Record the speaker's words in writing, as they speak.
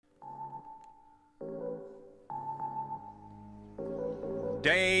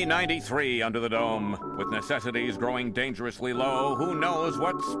Day 93 under the dome. With necessities growing dangerously low, who knows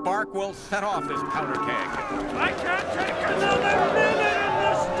what spark will set off this powder keg? I can't take another minute in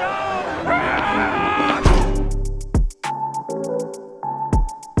the stove!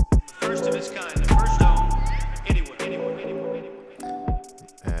 First of its kind, the first dome anywhere.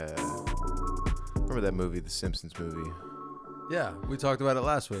 Remember that movie, the Simpsons movie? Yeah, we talked about it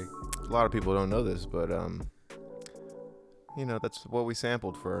last week. A lot of people don't know this, but that's what we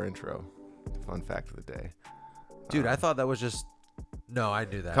sampled for our intro. Fun fact of the day. Dude, I thought that was just... No, I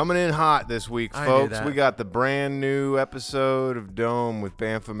knew that. Coming in hot this week, I knew folks. that. We got the brand new episode of Dome with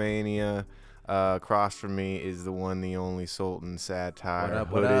Bamfomania. Across from me is the one, the only Sultan Satire, What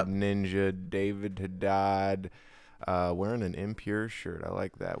hooded up? ninja, David Haddad, wearing an Impure shirt. I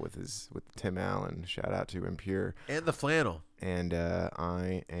like that with Tim Allen. Shout out to Impure. And the flannel. And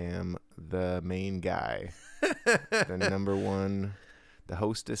I am the main guy, the number one, the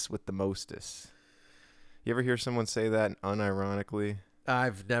hostess with the mostess. You ever hear someone say that unironically?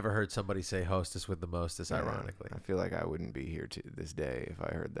 I've never heard somebody say hostess with the mostest, Yeah, ironically. I feel like I wouldn't be here to this day if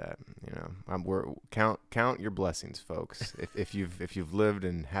I heard that. Count your blessings, folks. if you've lived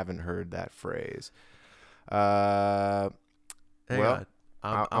and haven't heard that phrase. Hang Well,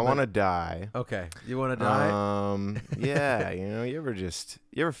 on. I want to die. Okay, you want to die? Yeah, you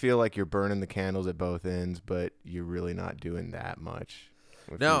ever feel like you're burning the candles at both ends, but you're really not doing that much.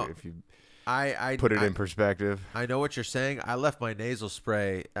 If you I put it in perspective. I know what you're saying. I left my nasal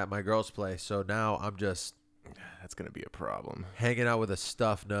spray at my girl's place, so now I'm just That's gonna be a problem. hanging out with a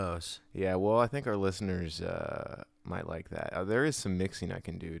stuffed nose. Yeah, well, I think our listeners might like that. There is some mixing I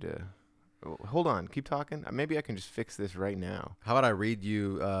can do to. Hold on, keep talking. Maybe I can just fix this right now. How about I read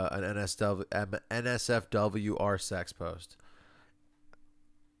you an NSFW sex post?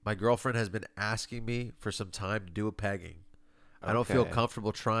 My girlfriend has been asking me for some time to do a pegging. I don't feel Okay.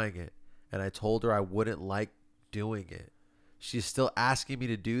 comfortable trying it, and I told her I wouldn't like doing it. She's still asking me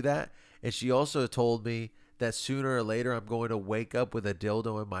to do that, and she also told me that sooner or later I'm going to wake up with a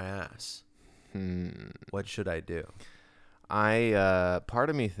dildo in my ass. What should I do? Part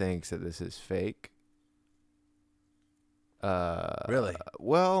of me thinks that this is fake. Really?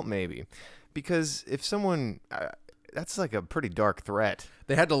 Well, maybe, because if someone, that's like a pretty dark threat.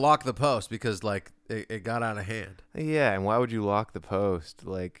 They had to lock the post because like it got out of hand. Yeah, and why would you lock the post?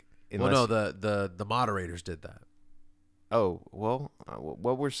 Like, unless, Well, no, the moderators did that. Oh, well,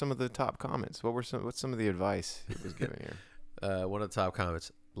 what were some of the top comments? What's some of the advice he was giving here? One of the top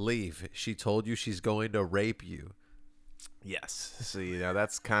comments: leave. She told you she's going to rape you. Yes. See, now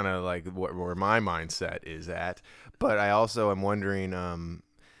that's kind of like where my mindset is at. But I also am wondering,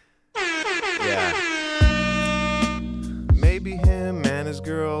 maybe him and his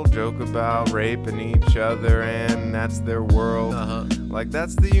girl joke about raping each other, and that's their world. Like,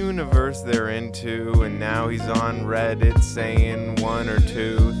 that's the universe they're into, and now he's on Reddit saying one or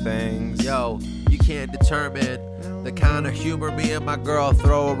two things. Yo, you can't determine the kind of humor me and my girl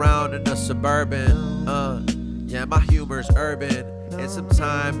throw around in the suburban. Yeah, my humor's urban, and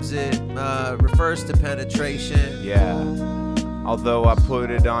sometimes it refers to penetration. Yeah. Although I put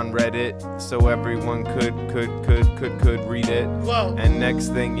it on Reddit so everyone could read it. Whoa. And next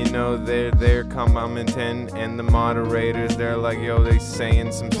thing you know, they're commenting, and the moderators, they're like, yo, they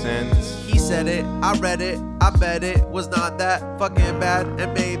saying some sins. He said it, I read it, I bet it was not that fucking bad,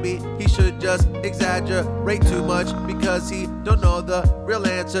 and maybe he should just exaggerate too much because he don't know the real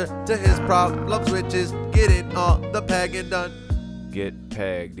answer to his problems, which is getting all the pegging done. Get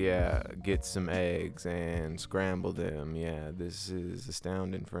pegged, yeah. Get some eggs and scramble them. Yeah, this is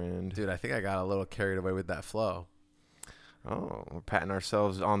astounding, friend. Dude, I think I got a little carried away with that flow. Oh, we're patting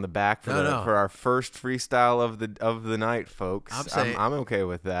ourselves on the back for No. for our first freestyle of the night, folks. I'm saying- I'm okay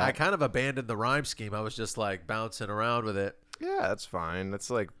with that. I kind of abandoned the rhyme scheme. I was just like bouncing around with it Yeah, that's fine. That's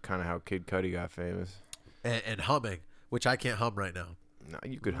like kind of how Kid Cudi got famous. and humming, which I can't hum right now No,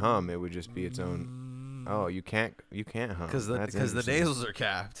 you could hum. It would just be its own. Oh, you can't hum because the That's interesting. nasals are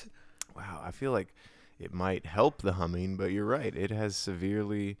capped. Wow, I feel like it might help the humming, but you're right. It has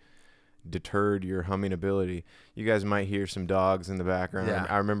severely deterred your humming ability. You guys might hear some dogs in the background. Yeah.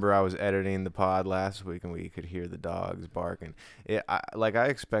 I remember I was editing the pod last week and we could hear the dogs barking. I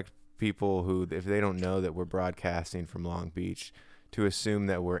expect people who, if they don't know that we're broadcasting from Long Beach, to assume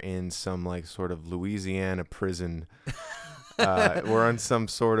that we're in some like sort of Louisiana prison We're on some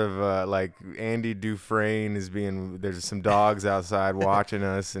sort of like Andy Dufresne is being. There's some dogs outside watching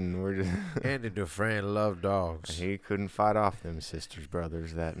us, and we're just. Andy Dufresne loved dogs. He couldn't fight off them sisters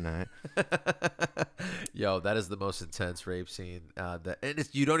brothers that night. Yo, that is the most intense rape scene.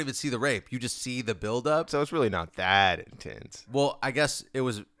 You don't even see the rape; you just see the buildup. So it's really not that intense. Well, I guess it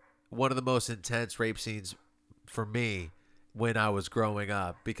was one of the most intense rape scenes for me when I was growing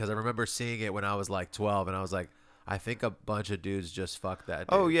up, because I remember seeing it when I was like 12, and I was like, I think a bunch of dudes just fucked that dude.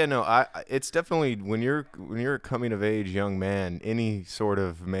 Oh yeah, no, it's definitely when you're a coming of age young man, any sort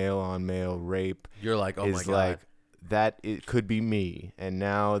of male on male rape, You're like, oh my is God. like that. It could be me, and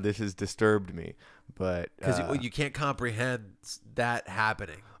now this has disturbed me. But Because you can't comprehend that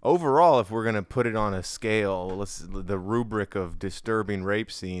happening. overall, if we're gonna put it on a scale, the rubric of disturbing rape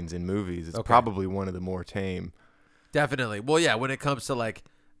scenes in movies, it's Okay. probably one of the more tame. Definitely. Well, yeah, when it comes to like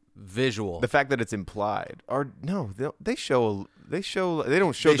visual. The fact that it's implied, or no, they don't show They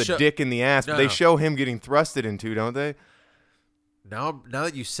the show- dick in the ass, No, but they no. show him getting thrusted into, don't they? Now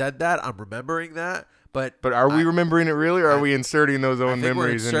that you said that, I'm remembering that. But But are we remembering it really, or are we inserting those own think we're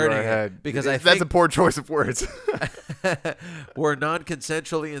memories into our inserting it, head? because I that's think- a poor choice of words. we're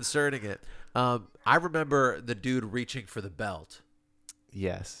non-consensually inserting it. I remember the dude reaching for the belt.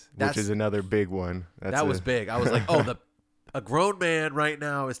 Yes, which That's- is another big one. That was big. I was like, oh, a grown man right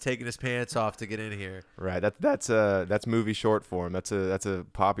now is taking his pants off to get in here. Right. That's movie short form. That's a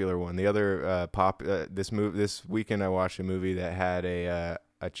popular one. The other this weekend I watched a movie that had a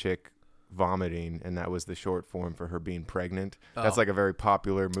chick vomiting, and that was the short form for her being pregnant. That's Oh. like a very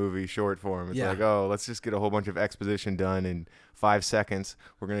popular movie short form. It's Yeah. like, oh, let's just get a whole bunch of exposition done in 5 seconds.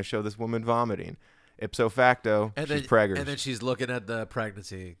 We're gonna show this woman vomiting. Ipso facto, she's preggers. And then she's looking at the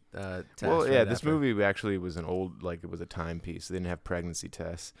pregnancy test. Well, right yeah, this after. movie actually was an old, like, it was a timepiece. They didn't have pregnancy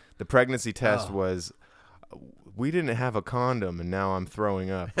tests. The pregnancy test Oh. was, we didn't have a condom, and now I'm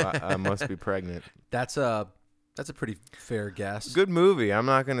throwing up. I must be pregnant. That's a pretty fair guess. Good movie. I'm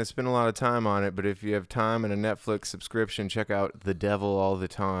not going to spend a lot of time on it, but if you have time and a Netflix subscription, check out The Devil All the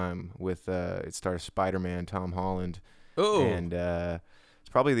Time with, it stars Spider-Man, Tom Holland. Oh, And it's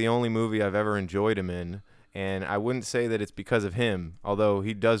probably the only movie I've ever enjoyed him in. And I wouldn't say that it's because of him, although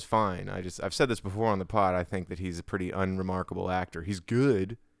he does fine. I've said this before on the pod. I think that he's a pretty unremarkable actor. He's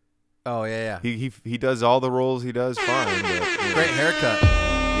good. oh yeah. He does all the roles he does fine. But, you know. Great haircut.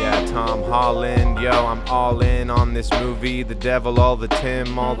 Yeah, Tom Holland, yo, I'm all in on this movie. The devil, all the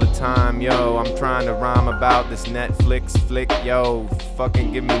Tim, all the time, yo. I'm trying to rhyme about this Netflix flick, yo.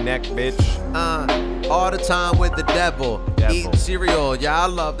 Fucking give me neck, bitch. All the time with the devil. Devil. Eating cereal. Yeah, I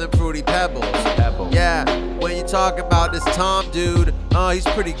love them fruity pebbles. Pebble. Yeah, when you talk about this Tom dude, he's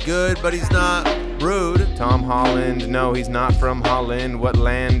pretty good, but he's not rude. Tom Holland, no, he's not from Holland. What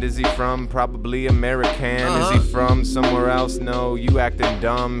land is he from? Probably American. Is he from somewhere else? No, you acting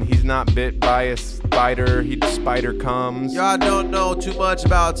dumb. He's not bit by a spider. Spider comes. Y'all don't know too much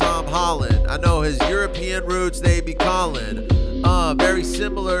about Tom Holland. I know his European roots, they be calling. Very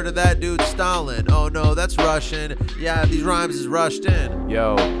similar to that dude Stalin. Oh no, that's Russian. Yeah, these rhymes is rushed in.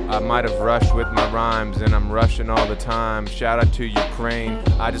 Yo, I might have rushed with my rhymes, and I'm rushing all the time. Shout out to Ukraine.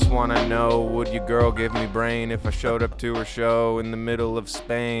 I just wanna know, would your girl give me brain if I showed up to her show in the middle of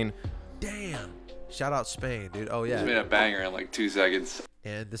Spain? Damn. Shout out Spain, dude. Oh Just made yeah. a banger in like 2 seconds.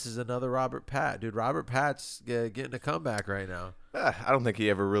 And this is another Robert Pat, dude. Robert Pat's getting a comeback right now. I don't think he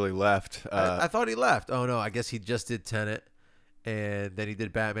ever really left. I thought he left. Oh no, I guess he just did Tenet, and then he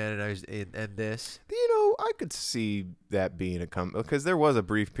did Batman, and now he's and this. You know, I could see that being a because there was a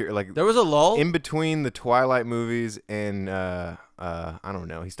brief period, like There was a lull. in between the Twilight movies and I don't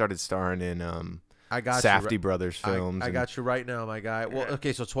know. He started starring in I got Safdie you. Brothers films. I and- got you right now, my guy. Well,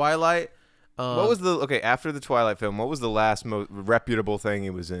 okay, so Twilight. What was the after the Twilight film? What was the last most reputable thing he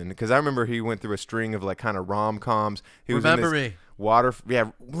was in? Because I remember he went through a string of like kind of rom-coms. He was Remember in this Me?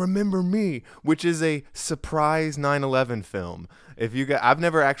 Remember Me, which is a surprise 9/11 film. I've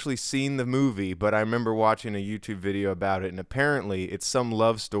never actually seen the movie, but I remember watching a YouTube video about it, and apparently it's some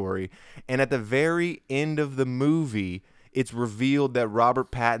love story. And at the very end of the movie, it's revealed that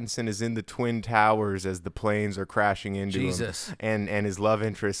Robert Pattinson is in the Twin Towers as the planes are crashing into Jesus. him. And his love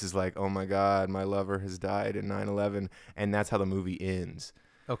interest is like, oh my God, my lover has died in 9/11. And that's how the movie ends.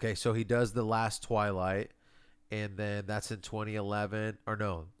 Okay, so he does the last Twilight, and then that's in 2011. Or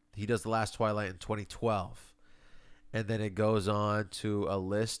no, he does the last Twilight in 2012. And then it goes on to a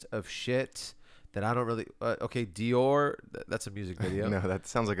list of shit that I don't really... okay, Dior, that's a music video. No, that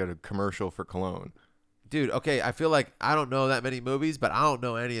sounds like a commercial for cologne. Dude, okay, I feel like I don't know that many movies, but I don't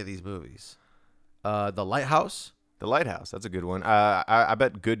know any of these movies. The Lighthouse. The Lighthouse. That's a good one. I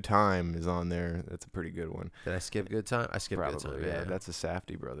bet Good Time is on there. That's a pretty good one. Did I skip Good Time? I skipped Good Time. Probably. Yeah, that's a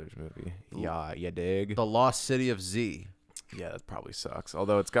Safdie brothers movie. Yeah, you dig? The Lost City of Z. Yeah, that probably sucks.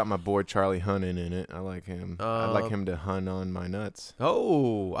 Although it's got my boy Charlie Hunnam in it. I like him. I'd like him to hun on my nuts.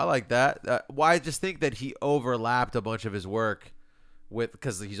 Oh, I like that. Well, I just think that he overlapped a bunch of his work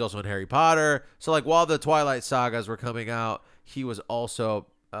because he's also in Harry Potter. So like while the Twilight sagas were coming out, he was also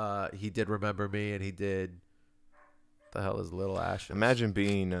he did Remember Me, and he did the hell is Little Ashes. Imagine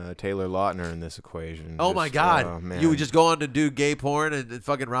being Taylor Lautner in this equation. Oh my God! Oh, man. You would just go on to do gay porn, and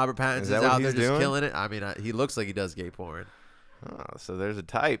fucking Robert Pattinson's that what out there he's just doing? killing it. I mean, he looks like he does gay porn. Oh, so there's a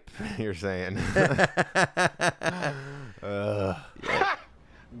type, you're saying. I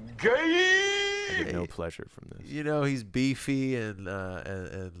get no pleasure from this. You know, he's beefy and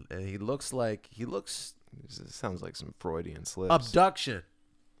he looks like This sounds like some Freudian slips. abduction.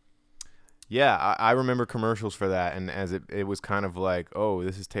 Yeah, I remember commercials for that, and as it was kind of like, oh,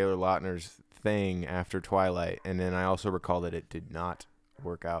 this is Taylor Lautner's thing after Twilight, and then I also recall that it did not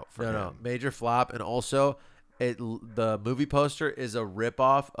work out for him. No, major flop, and also the movie poster is a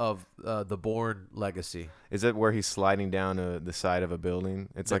ripoff of the Bourne Legacy. Is it where he's sliding down the side of a building?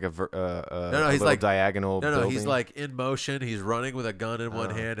 It's like a he's little like diagonal No, building? he's like in motion. He's running with a gun in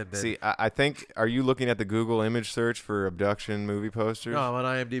one hand, and then See, I think, are you looking at the Google image search for abduction movie posters? no, I'm on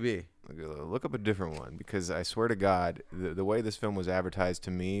IMDb. Look up a different one, because I swear to God, the way this film was advertised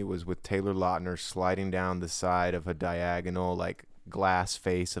to me was with Taylor Lautner sliding down the side of a diagonal, like, glass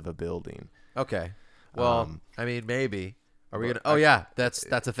face of a building. Okay, well, I mean, maybe. Are we gonna? Oh yeah, that's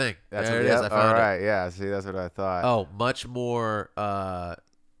a thing. That's there what it is. I found all it. right, yeah. See, that's what I thought. Oh, much more. Oh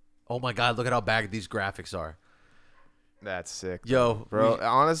my God, look at how bad these graphics are. That's sick, Yo, bro.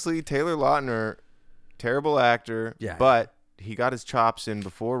 Honestly, Taylor Lautner, terrible actor. Yeah. But he got his chops in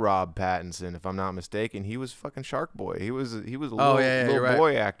before Rob Pattinson, if I'm not mistaken. He was fucking Shark Boy. He was a little you're right.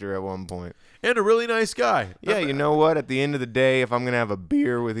 boy actor at one point. And a really nice guy. Yeah, you know what? At the end of the day, if I'm gonna have a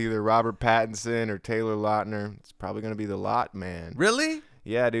beer with either Robert Pattinson or Taylor Lautner, it's probably gonna be the Lot man. Really?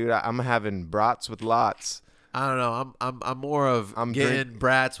 Yeah, dude. I'm having brats with lots. I don't know. I'm more of getting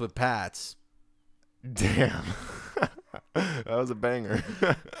brats with pats. Damn. That was a banger.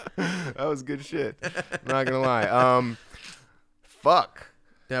 That was good shit. I'm not gonna lie. Fuck.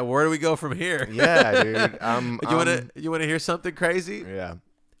 Now, where do we go from here? Yeah, dude. You wanna hear something crazy? Yeah.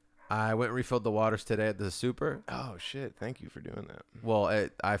 I went and refilled the waters today at the super. Oh shit! Thank you for doing that. Well,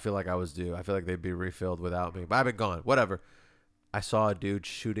 I feel like I was due. I feel like they'd be refilled without me. But I've been gone. Whatever. I saw a dude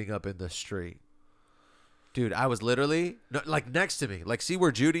shooting up in the street. Dude, I was literally like next to me. Like, see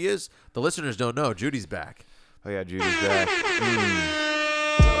where Judy is? The listeners don't know. Judy's back. Oh yeah, Judy's back.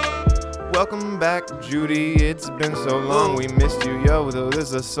 Welcome back, Judy. It's been so long, we missed you, yo. Though this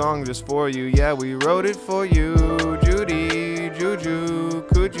is a song just for you. Yeah, we wrote it for you, Judy. Juju,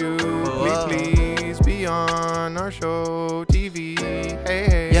 could you please be on our show, TV?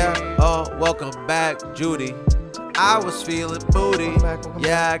 Hey. Yeah. Oh, welcome back, Judy. I was feeling moody.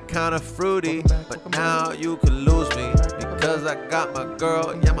 Yeah, kind of fruity. But now you can lose me because I got my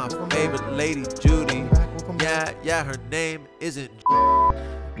girl. Yeah, my favorite lady, Judy. Yeah, her name isn't.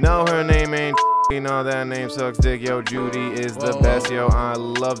 No, her name ain't. No, that name sucks dick. Yo, Judy is the best. Yo, I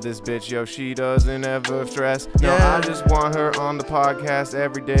love this bitch. Yo, she doesn't ever stress. No, Yeah. I just want her on the podcast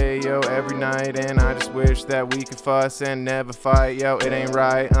every day. Yo, every night. And I just wish that we could fuss and never fight. Yo, it ain't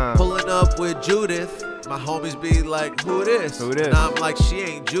right. Pulling up with Judith. My homies be like, who this? Who this? And I'm like, she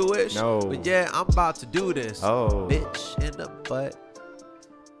ain't Jewish. No. But yeah, I'm about to do this. Oh. Bitch in the butt.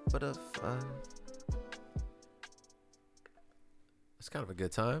 What a It's kind of a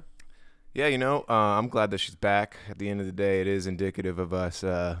good time. Yeah, you know, I'm glad that she's back. At the end of the day, it is indicative of us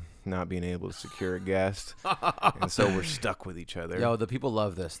not being able to secure a guest. And so we're stuck with each other. Yo, the people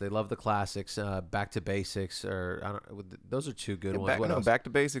love this. They love the classics. Back to Basics, or those are two good ones. What else? Back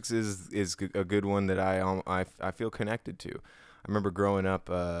to Basics is a good one that I feel connected to. I remember growing up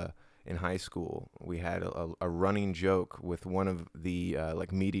in high school, we had a running joke with one of the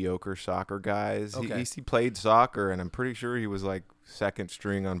like mediocre soccer guys. Okay. He played soccer, and I'm pretty sure he was like second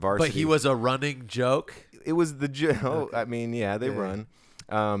string on varsity. But he was a running joke. It was the joke. I mean, yeah, they run.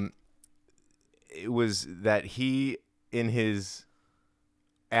 It was that he, in his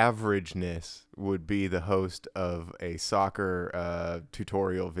averageness, would be the host of a soccer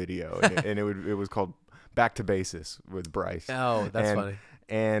tutorial video, and it was called Back to Basis with Bryce. Oh, that's funny.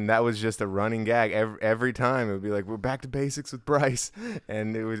 And that was just a running gag. Every time it would be like, we're back to basics with Bryce.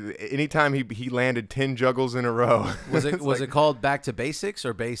 And it was anytime he landed 10 juggles in a row. Was it called Back to Basics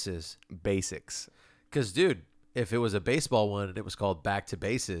or Bases? Basics? Because, dude, if it was a baseball one and it was called Back to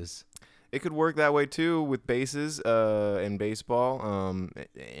Bases. It could work that way too with bases in baseball.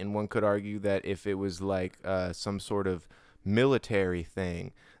 And one could argue that if it was like some sort of military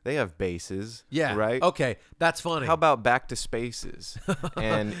thing, they have bases. Yeah. Right. Okay, that's funny. How about Back to Spaces?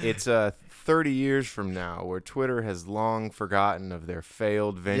 And it's 30 years from now, where Twitter has long forgotten of their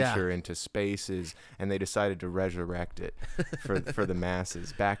failed venture into spaces, and they decided to resurrect it for the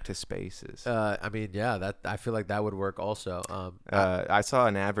masses. Back to Spaces. I mean, yeah, that I feel like that would work also. I saw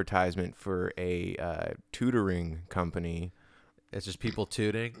an advertisement for a tutoring company, It's just people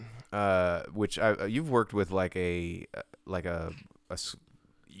tooting. which you've worked with, like you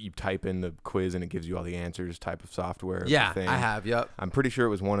type in the quiz and it gives you all the answers type of software. Yeah, thing. I have. Yep. I'm pretty sure it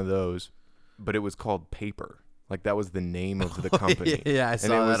was one of those, but it was called Paper. Like that was the name of the company. Yeah, I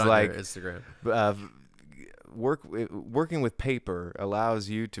saw it was that on like, your Instagram. Working with paper allows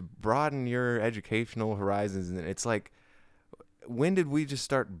you to broaden your educational horizons, and it's like, when did we just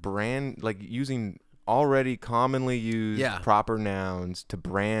start using already commonly used proper nouns to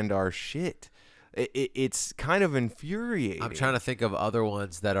brand our shit? It's kind of infuriating. I'm trying to think of other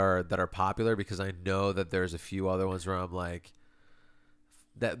ones that are popular, because I know that there's a few other ones where I'm like,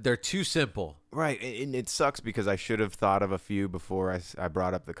 that they're too simple. Right, and it sucks because I should have thought of a few before I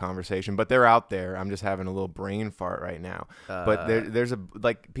brought up the conversation, but they're out there. I'm just having a little brain fart right now. But there's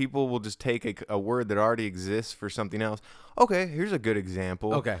people will just take a word that already exists for something else. Okay, here's a good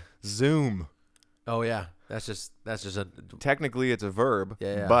example. Okay. Zoom. Oh yeah, that's just a Technically, it's a verb,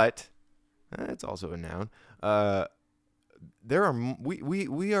 Yeah. but it's also a noun.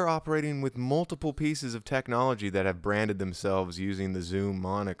 We are operating with multiple pieces of technology that have branded themselves using the Zoom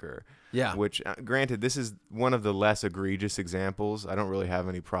moniker. Yeah. Which, granted, this is one of the less egregious examples. I don't really have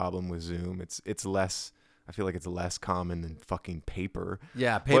any problem with Zoom. It's less. I feel like it's less common than fucking paper.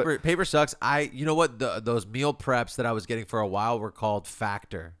 Yeah, paper sucks. You know what? Those meal preps that I was getting for a while were called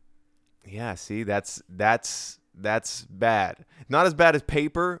Factor. Yeah. See, that's bad. Not as bad as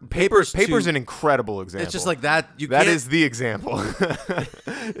paper. Paper's Paper's an incredible example. It's just like that. That is the example.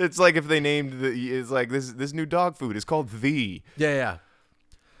 It's like if they named it's like this new dog food is called The. Yeah.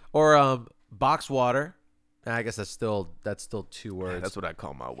 Or box water. I guess that's still 2 words. That's what I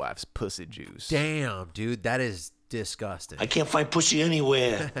call my wife's pussy juice. Damn, dude, that is disgusting. I can't find pussy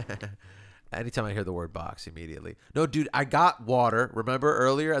anywhere. Anytime I hear the word box, immediately. No, dude, I got water, remember,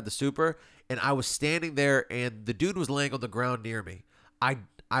 earlier at the super, and I was standing there, and the dude was laying on the ground near me. I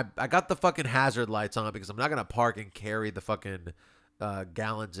got the fucking hazard lights on because I'm not going to park and carry the fucking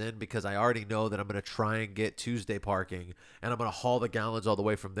gallons in, because I already know that I'm going to try and get Tuesday parking, and I'm going to haul the gallons all the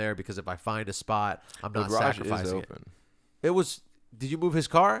way from there, because if I find a spot, I'm not sacrificing it. It was... Did you move his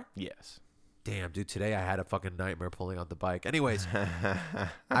car? Yes. Damn, dude, today I had a fucking nightmare pulling out the bike. Anyways,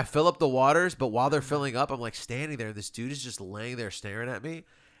 I fill up the waters, but while they're filling up, I'm like standing there, and this dude is just laying there staring at me.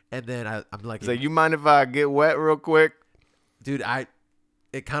 And then I'm like... So you mind if I get wet real quick? Dude,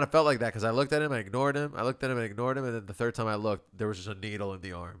 it kind of felt like that, because I looked at him, I ignored him. I looked at him and ignored him, and then the third time I looked, there was just a needle in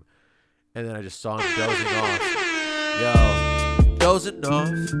the arm. And then I just saw him dozing off. Yo, dozing off.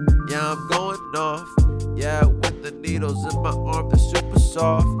 Yeah, I'm going off. Yeah, with the needles in my arm, they're super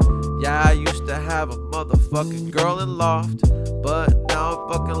soft. Yeah, I used to have a motherfucking girl in loft, but now I'm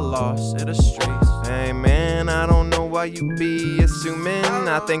fucking lost in the streets. Hey man, I don't know why you be assuming.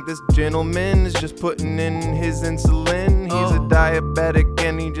 I think this gentleman is just putting in his insulin. He's a diabetic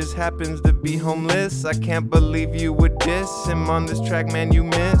and he just happens to be homeless. I can't believe you would diss him on this track, man, you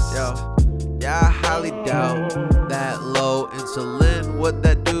missed. Yo, yeah, I highly doubt that low insulin, what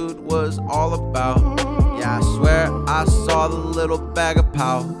that dude was all about. Yeah, I swear I saw the little bag of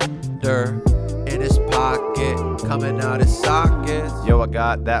powder in his pocket, coming out his sockets. Yo, I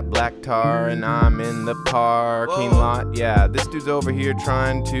got that black tar and I'm in the parking lot. Yeah, this dude's over here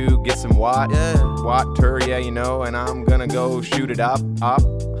trying to get some water, yeah, you know, and I'm gonna go shoot it up.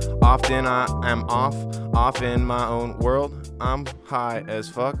 Often I am off in my own world. I'm high as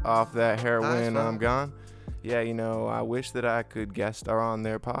fuck off that heroin, I'm gone. Yeah, you know, I wish that I could guest star on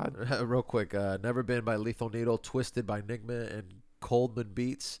their pod. Real quick, Never Been by Lethal Needle, Twisted by Nigma and Coldman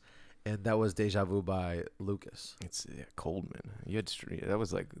Beats. And that was Deja Vu by Lucas. It's Coldman. That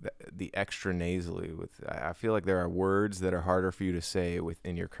was like the extra nasally. I feel like there are words that are harder for you to say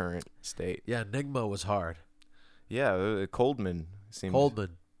within your current state. Yeah, Nigma was hard. Yeah, Coldman seems.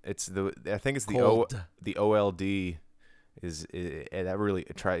 Coldman. I think it's the OLD. That really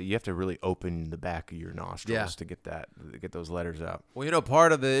you have to really open the back of your nostrils to get those letters out. Well, you know,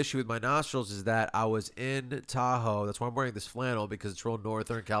 part of the issue with my nostrils is that I was in Tahoe. That's why I'm wearing this flannel, because it's real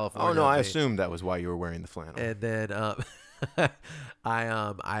Northern California. Oh no, I assumed that was why you were wearing the flannel. And then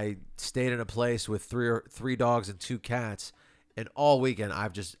I stayed in a place with three dogs and 2 cats, And all weekend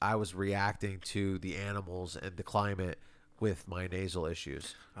I was reacting to the animals and the climate with my nasal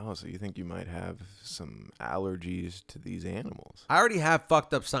issues. Oh, so you think you might have some allergies to these animals? I already have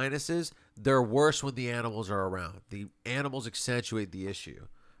fucked up sinuses. They're worse when the animals are around. The animals accentuate the issue.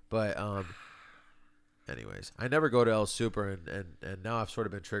 But anyways, I never go to El Super, and now I've sort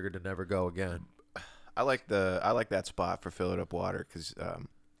of been triggered to never go again. I like that spot for Fill It Up Water because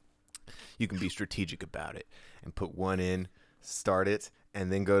you can be strategic about it and put one in, start it,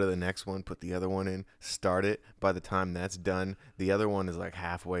 and then go to the next one, put the other one in, start it. By the time that's done, the other one is like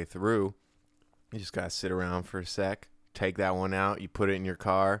halfway through. You just gotta sit around for a sec, take that one out, you put it in your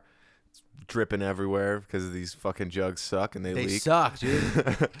car. It's dripping everywhere because these fucking jugs suck and they They leak. suck, dude.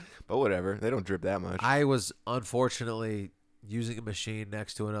 But whatever, they don't drip that much. I was unfortunately using a machine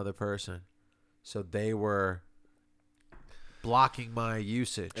next to another person, so they were blocking my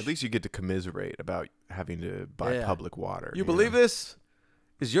usage. At least you get to commiserate about having to buy Yeah. public water. You believe this?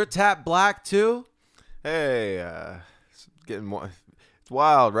 Is your tap black too? Hey, it's getting more. It's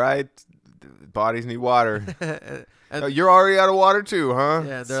wild, right? Bodies need water. And Oh, you're already out of water too, huh?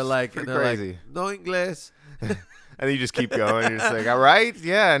 yeah, they're like, pretty and they're crazy. like, no inglés. And then you just keep going. You're just like, all right,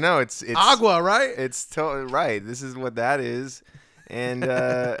 yeah, no, it's Agua, right? It's totally right. This is what that is. And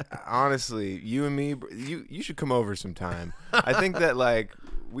honestly, you and me, you should come over sometime. I think that like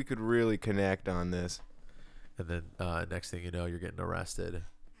we could really connect on this And then next thing you know, you're getting arrested.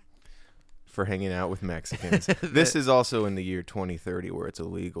 for hanging out with Mexicans. This is also in the year 2030 where it's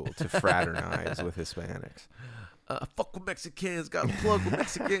illegal to fraternize with Hispanics. Fuck with Mexicans. Got to plug with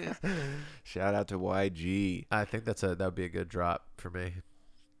Mexicans. Shout out to YG. I think that would be a good drop for me.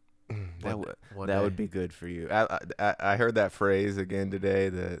 One That day. would be good for you. I heard that phrase again today.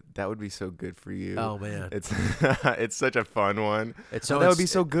 That would be so good for you. Oh man, It's it's such a fun one. It's Oh, so that would be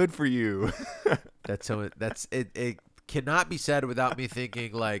ins- so good for you. that's so that's it. It cannot be said without me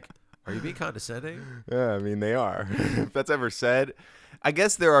thinking like, are you being condescending? Yeah, I mean they are. If that's ever said, I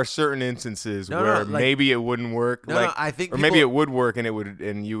guess there are certain instances No, where like- maybe it wouldn't work. No, like, no, I think or maybe people- it would work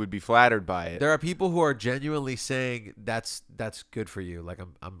and you would be flattered by it. There are people who are genuinely saying that's good for you. Like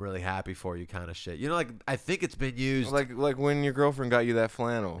I'm really happy for you, kind of shit. You know, like I think it's been used. Like when your girlfriend got you that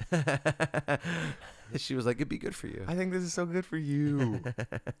flannel. She was like, it'd be good for you. I think this is so good for you.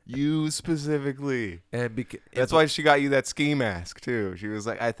 You specifically. And That's why she got you that ski mask too. She was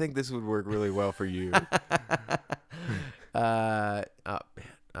like, I think this would work really well for you.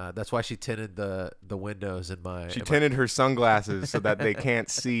 that's why she tinted the windows in my. She tinted her sunglasses so that they can't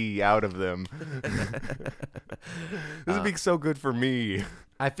see out of them. This would be so good for me.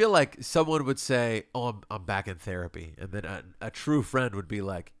 I feel like someone would say, "Oh, I'm back in therapy," and then a true friend would be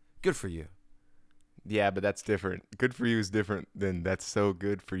like, "Good for you." Yeah, but that's different. Good for you is different than that's so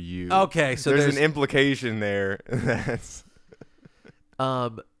good for you. Okay, so there's an implication there. That's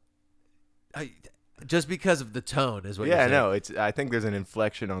just because of the tone is what. yeah, you're saying. no. It's I think there's an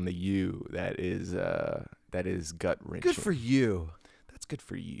inflection on the you that is gut wrenching. Good for you. That's good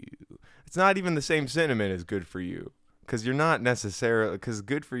for you. It's not even the same sentiment as good for you. Because you're not necessarily, because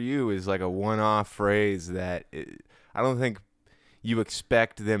good for you is like a one-off phrase that I don't think you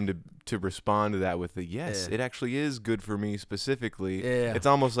expect them to respond to that with a yes, Yeah. it actually is good for me specifically. Yeah. It's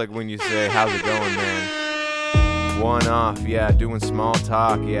almost like when you say, how's it going, man? One off, yeah, doing small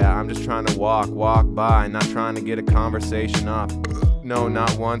talk, yeah, I'm just trying to walk by, not trying to get a conversation off. No,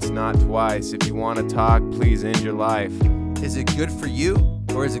 not once, not twice. If you want to talk, please end your life. Is it good for you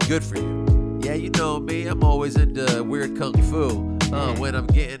or is it good for you? Yeah, you know me, I'm always into weird kung fu. When I'm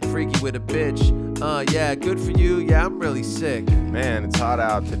getting freaky with a bitch. Yeah, good for you. Yeah, I'm really sick. Man, it's hot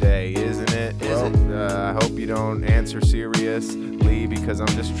out today, isn't it? Is I hope you don't answer seriously because I'm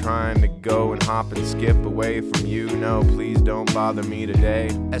just trying to go and hop and skip away from you. No, please don't bother me today.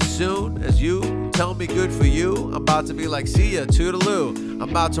 As soon as you tell me good for you, I'm about to be like, see ya, toodaloo. I'm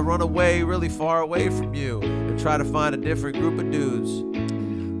about to run away really far away from you and try to find a different group of dudes.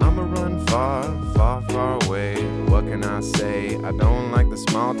 I'ma run far, far, far away. What can I say? I don't like the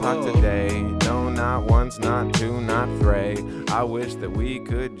small talk today. No, not once, not two, not three. I wish that we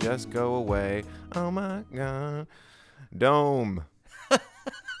could just go away. Oh my God. Dome.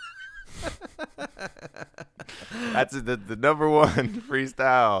 That's the number one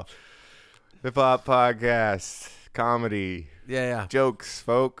freestyle hip hop podcast, comedy, Yeah. jokes,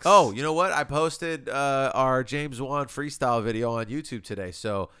 folks. Oh, you know what? I posted our James Wan freestyle video on YouTube today.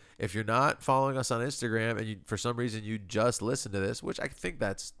 So if you're not following us on Instagram and you, for some reason you just listened to this, which I think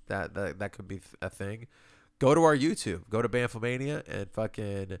that could be a thing, go to our YouTube, go to Banfomania and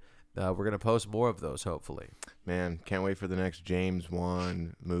fucking We're going to post more of those, hopefully. Man, can't wait for the next James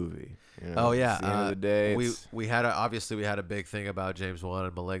Wan movie. You know, Oh, yeah. At the end of the day, we had a big thing about James Wan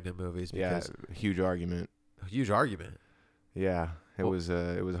and Malignant movies. Because huge argument. Huge argument. Yeah, it was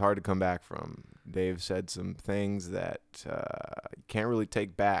hard to come back from. Dave said some things that you can't really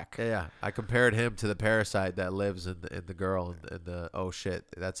take back. Yeah. I compared him to the parasite that lives in the girl in the oh shit.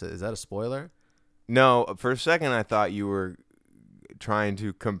 Is that a spoiler? No, for a second I thought you were trying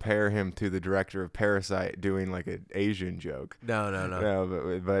to compare him to the director of Parasite doing like an Asian joke. No.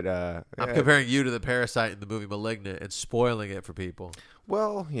 No, but I'm comparing you to the parasite in the movie Malignant and spoiling it for people.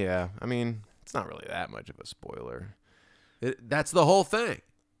 Well, yeah. I mean, it's not really that much of a spoiler. That's the whole thing.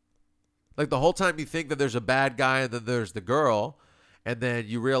 Like the whole time you think that there's a bad guy and then there's the girl, and then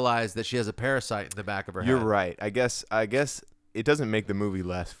you realize that she has a parasite in the back of her head. You're right. I guess it doesn't make the movie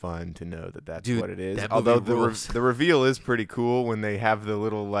less fun to know that that's Dude, what it is. that Although movie the reveal is pretty cool when they have the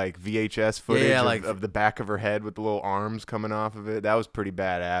little like VHS footage of the back of her head with the little arms coming off of it. That was pretty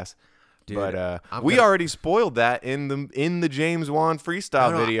badass. Dude, but we already spoiled that in the James Wan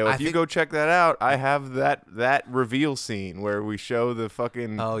freestyle video. If you go check that out, I have that reveal scene where we show the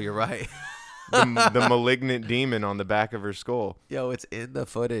fucking Oh, you're right. the malignant demon on the back of her skull. Yo, it's in the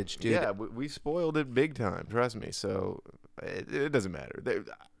footage, dude. Yeah, we spoiled it big time. Trust me. So it doesn't matter.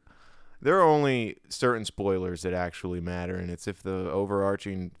 There are only certain spoilers that actually matter, and it's if the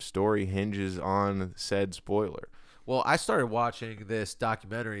overarching story hinges on said spoiler. Well, I started watching this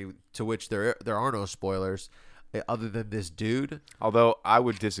documentary to which there are no spoilers other than this dude. Although I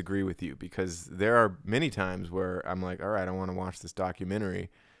would disagree with you because there are many times where I'm like, all right, I want to watch this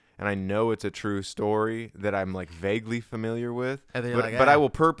documentary, and I know it's a true story that I'm like vaguely familiar with, And then you're but like, I will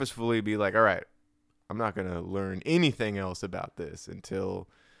purposefully be like, all right, I'm not going to learn anything else about this until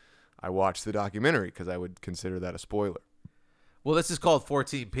I watch the documentary because I would consider that a spoiler. Well, this is called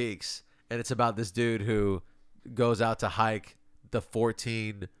 14 Peaks, and it's about this dude who goes out to hike the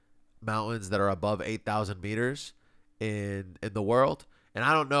 14 mountains that are above 8,000 meters in the world. And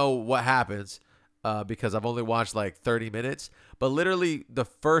I don't know what happens because I've only watched like 30 minutes. But literally the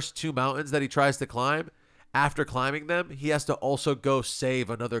first 2 mountains that he tries to climb, after climbing them, he has to also go save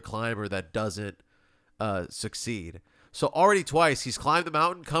another climber that doesn't succeed. So already twice he's climbed the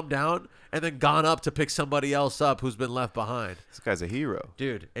mountain, come down, and then gone up to pick somebody else up who's been left behind. This guy's a hero.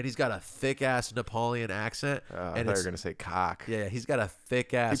 Dude, and he's got a thick-ass Napoleon accent. I thought and you were going to say cock. Yeah, he's got a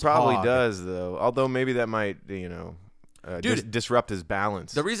thick-ass He probably hog. does, though. Although maybe that might, Dude, disrupt his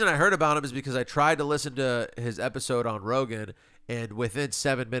balance. The reason I heard about him is because I tried to listen to his episode on Rogan, and within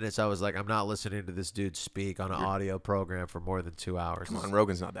 7 minutes, I was like, I'm not listening to this dude speak on an audio program for more than 2 hours. Come on,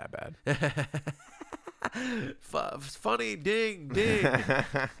 Rogan's not that bad. Funny, ding, ding.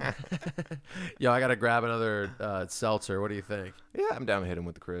 Yo, I got to grab another seltzer. What do you think? Yeah, I'm down to hit him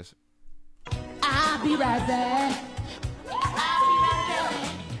with the Chris. I'll be right back.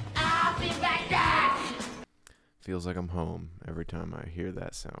 I'll be right back. Feels like I'm home every time I hear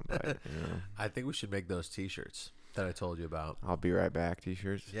that soundbite. You know? I think we should make those T-shirts that I told you about. I'll be right back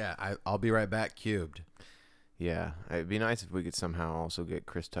T-shirts. Yeah, I'll be right back cubed. Yeah, it'd be nice if we could somehow also get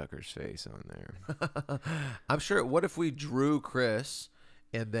Chris Tucker's face on there. I'm sure. What if we drew Chris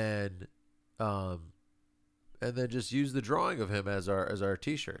and then just use the drawing of him as our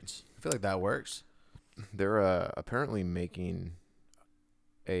T-shirts? I feel like that works. They're apparently making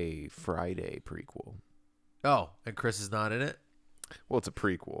a Friday prequel. Oh, and Chris is not in it? Well, it's a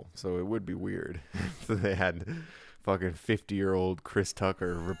prequel, so it would be weird if they had fucking 50-year-old Chris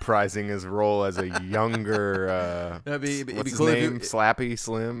Tucker reprising his role as a younger It'd be what's his cool if name? Slappy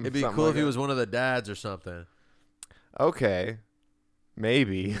Slim? It'd be Something cool like if he that. was one of the dads or something. Okay.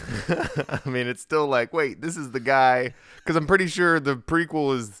 Maybe. I mean, it's still like, wait, this is the guy, because I'm pretty sure the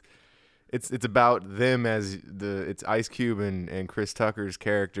prequel is it's about them as it's Ice Cube and Chris Tucker's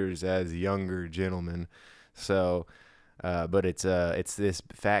characters as younger gentlemen. So but it's this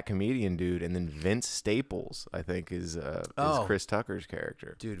fat comedian dude, and then Vince Staples, I think, is Chris Tucker's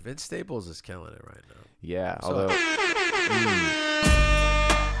character. Dude, Vince Staples is killing it right now. Yeah, So- although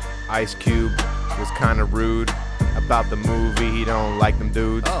Ice Cube was kind of rude about the movie. He don't like them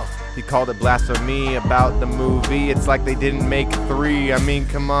dudes. Oh. He called it blasphemy about the movie. It's like they didn't make 3. I mean,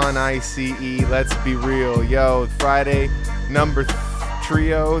 come on, ICE. Let's be real. Yo, Friday number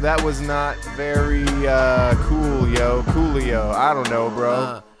trio, that was not very cool, yo. Coolio. I don't know,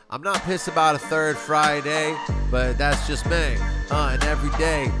 bro. I'm not pissed about a third Friday, but that's just me. And every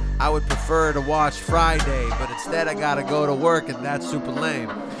day, I would prefer to watch Friday, but instead I gotta go to work, and that's super lame.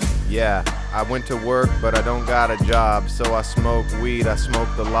 Yeah, I went to work, but I don't got a job, so I smoke weed, I smoke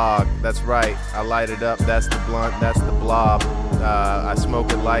the log. That's right, I light it up, that's the blunt, that's the blob. I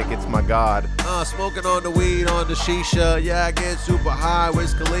smoke it like it's my god. Smoking on the weed, on the shisha. Yeah, I get super high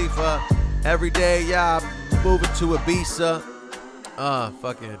with Khalifa. Every day, yeah, I'm moving to Ibiza.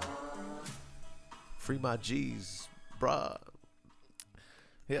 Fucking free my G's, bruh.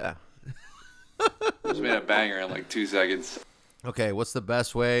 Yeah. Just made a banger in like 2 seconds. Okay, what's the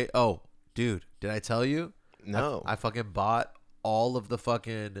best way? Oh, dude, did I tell you? No. I fucking bought all of the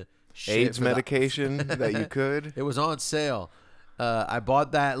fucking shit AIDS for the- medication that you could. It was on sale. I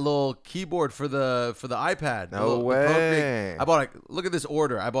bought that little keyboard for the iPad. The No little- the way. I bought look at this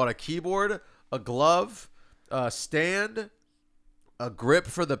order. I bought a keyboard, a glove, a stand, a grip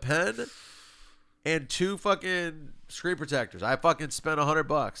for the pen, and 2 fucking screen protectors. I fucking spent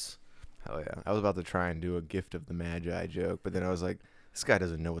 $100. Hell yeah. I was about to try and do a gift of the Magi joke, but then I was like, this guy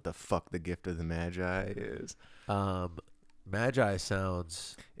doesn't know what the fuck the gift of the Magi is. Magi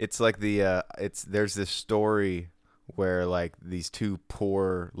sounds. It's like there's this story where like these 2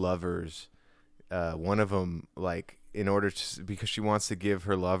 poor lovers, one of them like because she wants to give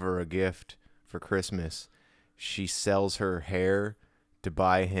her lover a gift for Christmas, she sells her hair to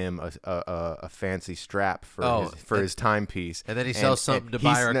buy him a fancy strap for his timepiece, and then he sells something to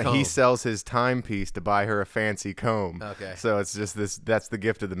buy her a comb. He sells his timepiece to buy her a fancy comb. Okay. So it's just that's the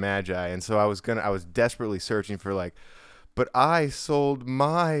gift of the Magi. And so I was desperately searching for like, but I sold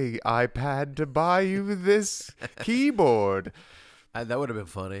my iPad to buy you this keyboard. That would have been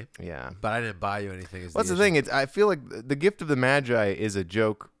funny. Yeah. But I didn't buy you anything. What's the thing? I feel like the gift of the Magi is a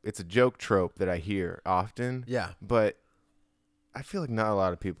joke. It's a joke trope that I hear often. Yeah. But I feel like not a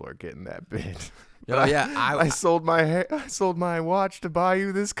lot of people are getting that bit. Oh, yeah. I sold my watch to buy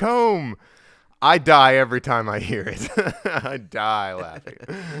you this comb. I die every time I hear it. I die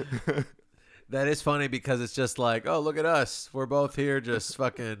laughing. That is funny because it's just like, oh, look at us. We're both here just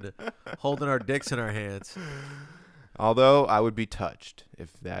fucking holding our dicks in our hands. Although I would be touched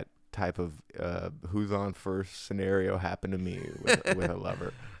if that type of who's on first scenario happened to me with a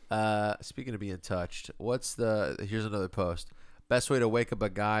lover. Speaking of being touched, here's another post. Best way to wake up a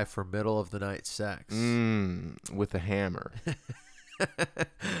guy for middle of the night sex. With a hammer.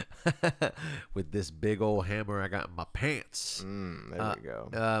 With this big old hammer I got in my pants. There we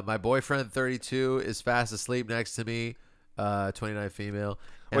go. My boyfriend, 32, is fast asleep next to me. 29 female.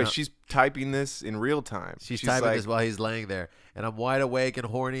 And Wait, she's typing this in real time. She's typing this while he's laying there. And I'm wide awake and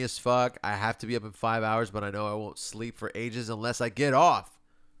horny as fuck. I have to be up in 5 hours, but I know I won't sleep for ages unless I get off.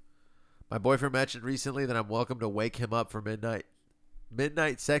 My boyfriend mentioned recently that I'm welcome to wake him up for midnight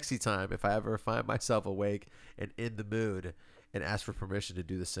sexy time if I ever find myself awake and in the mood, and ask for permission to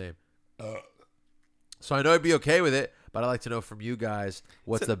do the same. So I know I'd be okay with it, but I'd like to know from you guys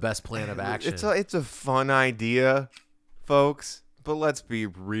what's the best plan of action. It's a fun idea, folks, but let's be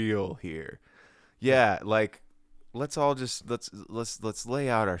real here. Yeah, like let's all just let's lay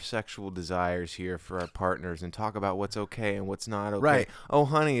out our sexual desires here for our partners and talk about what's okay and what's not okay. Right. Oh,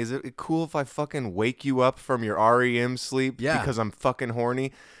 honey, is it cool if I fucking wake you up from your REM sleep because I'm fucking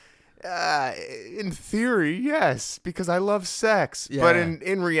horny? In theory, yes, because I love sex. Yeah. But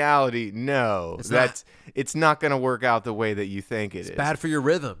in reality, no. It's not going to work out the way that you think it is. Bad for your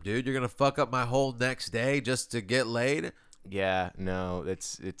rhythm, dude. You're going to fuck up my whole next day just to get laid? Yeah, no,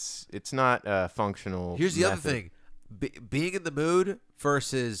 it's not functional. Here's the other method. thing. Being in the mood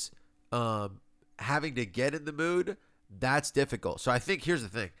versus having to get in the mood, that's difficult. So I think here's the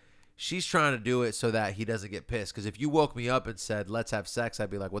thing. She's trying to do it so that he doesn't get pissed. Because if you woke me up and said, let's have sex,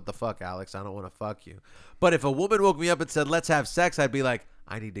 I'd be like, what the fuck, Alex? I don't want to fuck you. But if a woman woke me up and said, let's have sex, I'd be like,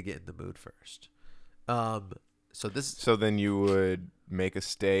 I need to get in the mood first. So then you would make a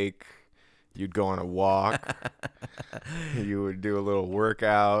steak. You'd go on a walk. You would do a little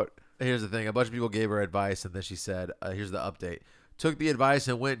workout. Here's the thing. A bunch of people gave her advice, and then she said, here's the update. Took the advice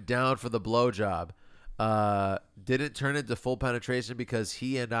and went down for the blowjob. Didn't turn into full penetration because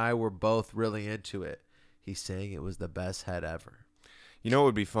he and I were both really into it. He's saying it was the best head ever. You know what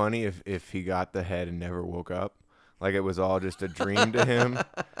would be funny if he got the head and never woke up? Like it was all just a dream to him.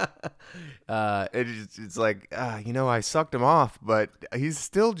 It's like, I sucked him off, but he's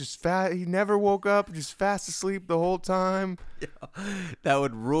still just fat. He never woke up, just fast asleep the whole time. Yeah, that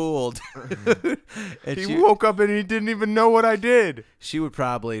would rule, dude. And he woke up and he didn't even know what I did. She would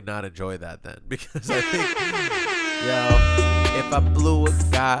probably not enjoy that then, because I think, if I blew a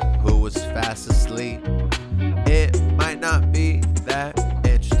guy who was fast asleep, it might not be that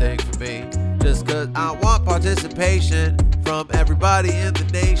interesting for me. Just cause I want participation from everybody in the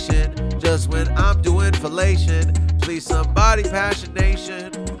nation. Just when I'm doing fellation, please somebody Passion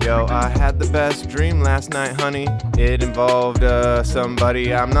Nation. Yo, I had the best dream last night, honey. It involved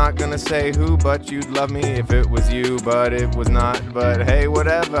somebody. I'm not gonna say who, but you'd love me if it was you, but it was not. But hey,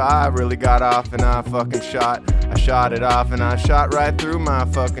 whatever, I really got off and I fucking shot. I shot it off and I shot right through my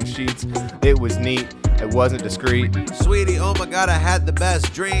fucking sheets. It was neat, it wasn't discreet. Sweetie, oh my god, I had the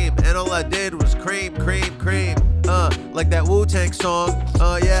best dream, and all I did was cream, cream, cream. Like that Wu-Tang song.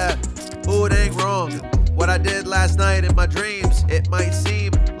 Yeah, ooh, it ain't wrong. What I did last night in my dreams, it might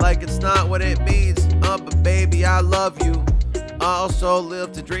seem like it's not what it means. But baby, I love you. I also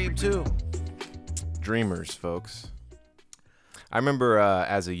live to dream too. Dreamers, folks. I remember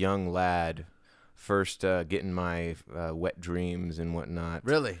as a young lad, first getting my wet dreams and whatnot.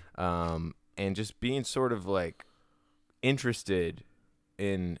 Really? And just being sort of like interested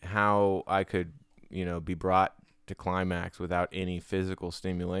in how I could, be brought to climax without any physical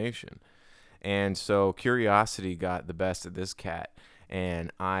stimulation. And so curiosity got the best of this cat,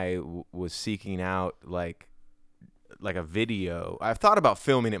 and I was seeking out like a video. I've thought about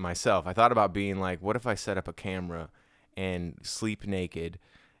filming it myself. I thought about being like, what if I set up a camera and sleep naked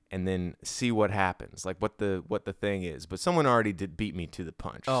and then see what happens, like what the thing is. But someone already did beat me to the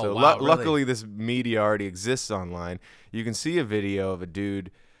punch. Oh, so wow, really? Luckily this media already exists online. You can see a video of a dude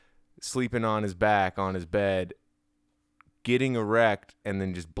sleeping on his back on his bed, getting erect, and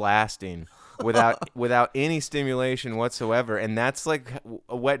then just blasting without any stimulation whatsoever. And that's like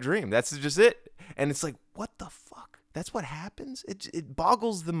a wet dream. That's just it. And it's like, what the fuck? That's what happens? It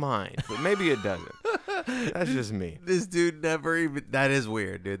boggles the mind, but maybe it doesn't. That's just me. This dude never even. That is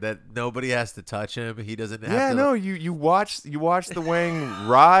weird, dude. That nobody has to touch him. He doesn't have Yeah, to. no, you watch the wang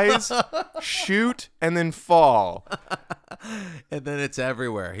rise, shoot, and then fall. And then it's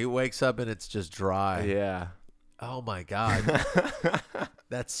everywhere. He wakes up and it's just dry. Yeah. Oh my god.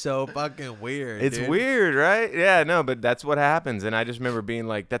 That's so fucking weird. It's dude. weird, right? Yeah, no, but that's what happens. And I just remember being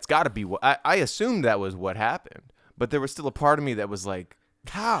like, that's got to be what I assumed that was what happened. But there was still a part of me that was like,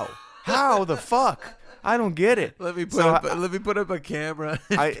 how? How the fuck? I don't get it. Let me put up a camera.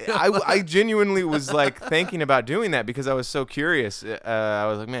 I genuinely was like thinking about doing that because I was so curious. I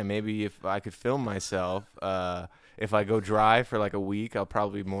was like, man, maybe if I could film myself, if I go dry for like a week, I'll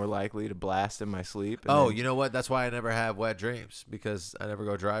probably be more likely to blast in my sleep. Oh, you know what? That's why I never have wet dreams, because I never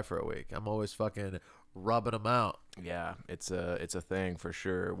go dry for a week. I'm always fucking rubbing them out. Yeah, it's a thing for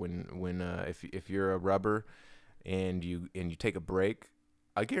sure. When if you're a rubber and you take a break,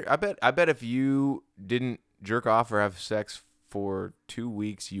 I bet if you didn't jerk off or have sex for 2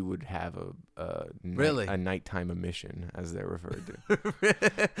 weeks, you would have a nighttime emission, as they're referred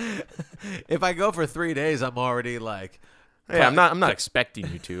to. If I go for 3 days, I'm already like, hey, I'm not expecting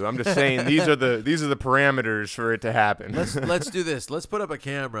you to. I'm just saying these are the parameters for it to happen. let's do this. Let's put up a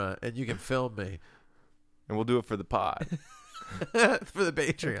camera and you can film me. And we'll do it for the pod. For the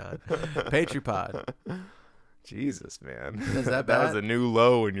Patreon. Patreon. Jesus, man. Is that That bad? was a new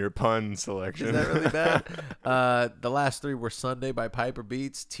low in your pun selection. Is that really bad? The last three were Sunday by Piper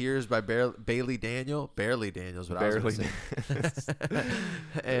Beats, Tears by Bailey Daniel. Barely Daniel's what I was going to say.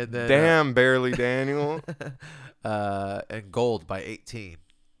 And then, Damn, Barely Daniel. and Gold by 18.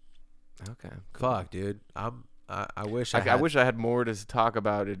 Okay. Fuck, dude. I wish I wish I had more to talk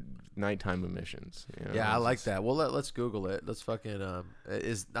about it. Nighttime emissions. Yeah, I like that. Well, let's Google it. Let's fucking I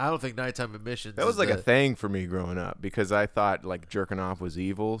don't think nighttime emissions. That was like a thing for me growing up because I thought like jerking off was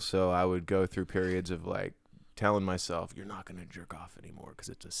evil. So I would go through periods of like telling myself, you're not going to jerk off anymore because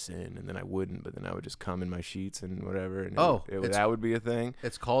it's a sin. And then I wouldn't, but then I would just come in my sheets and whatever. And that would be a thing.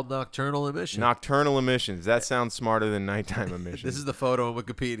 It's called nocturnal emission. Nocturnal emissions. That sounds smarter than nighttime emissions. This is the photo on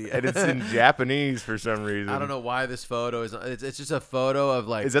Wikipedia. And it's in Japanese for some reason. I don't know why this photo is. It's just a photo of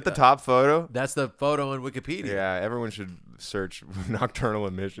like. Is that the top photo? That's the photo on Wikipedia. Yeah, everyone should search nocturnal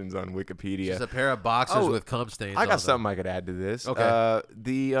emissions on Wikipedia. Just a pair of boxers with cum stains. I got something I could add to this. Okay.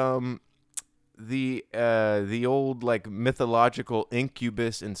 The old like mythological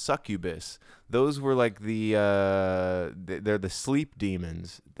incubus and succubus. Those were like they're the sleep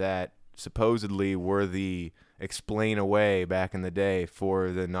demons that supposedly were the explain away back in the day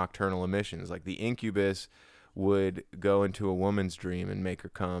for the nocturnal emissions. Like the incubus would go into a woman's dream and make her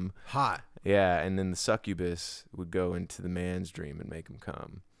come. Hot. Yeah, and then the succubus would go into the man's dream and make him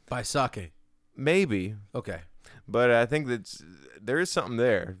come. By sucking. Maybe. Okay. But I think there is something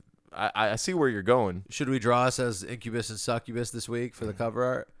there. I see where you're going. Should we draw us as incubus and succubus this week for the cover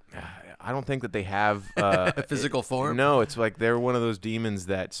art? I don't think that they have a physical form. No, it's like they're one of those demons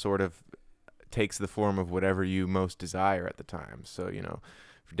that sort of takes the form of whatever you most desire at the time. So,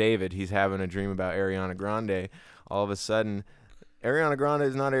 for David, he's having a dream about Ariana Grande. All of a sudden, Ariana Grande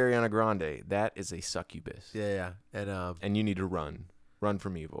is not Ariana Grande. That is a succubus. Yeah. And you need to run. Run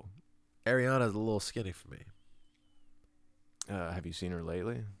from Evil. Ariana's a little skinny for me. Have you seen her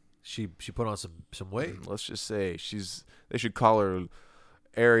lately? She put on some weight. Let's just say they should call her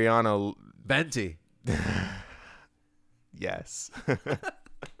Ariana. Venti. Yes.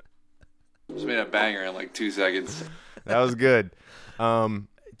 Just made a banger in like 2 seconds. That was good.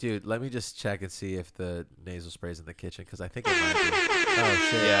 Dude, let me just check and see if the nasal spray's in the kitchen, because I think it might be. Oh,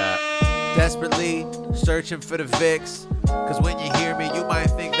 shit. Yeah. Desperately searching for the Vicks, because when you hear me, you might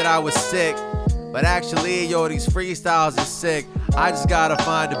think that I was sick. But actually, yo, these freestyles are sick. I just gotta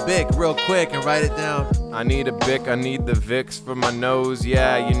find a Bic real quick and write it down. I need a Bic, I need the Vicks for my nose.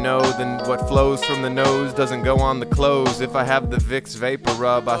 Yeah, you know, then what flows from the nose doesn't go on the clothes. If I have the Vicks Vapor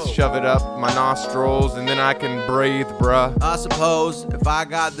Rub, I shove it up my nostrils and then I can breathe, bruh. I suppose if I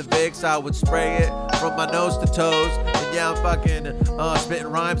got the Vicks, I would spray it from my nose to toes. And yeah, I'm fucking spitting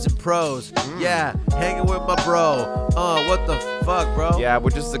rhymes and prose. Yeah, hanging with my bro. What the fuck, bro? Yeah,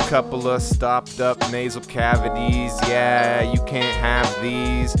 with just a couple of stopped up nasal cavities. Yeah, you can't have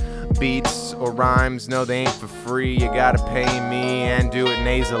these beats or rhymes. No, they ain't for free. You gotta pay me and do it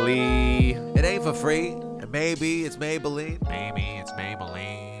nasally. It ain't for free. And maybe it's Maybelline. Maybe it's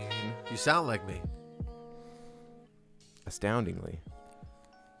Maybelline. You sound like me. Astoundingly.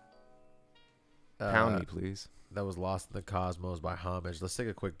 Pound me, please. That was Lost in the Cosmos by Homage. Let's take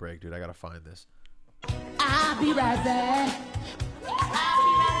a quick break, dude. I gotta find this. I'll be right back. I'll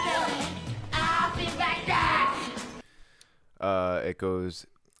be right back. I'll be right back. It goes,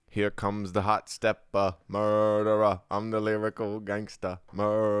 here comes the hot stepper, murderer. I'm the lyrical gangster,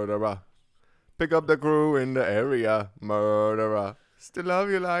 murderer. Pick up the crew in the area, murderer. Still love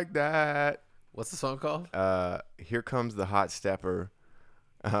you like that. What's the song called? Here comes the hot stepper.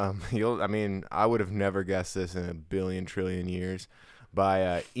 I would have never guessed this in a billion trillion years.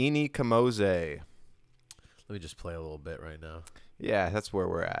 By Ini Kamoze. Let me just play a little bit right now. Yeah, that's where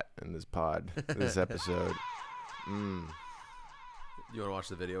we're at in this pod, this episode. You want to watch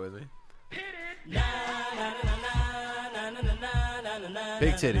the video with me?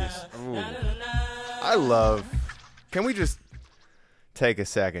 Big titties. Ooh. I love. Can we just take a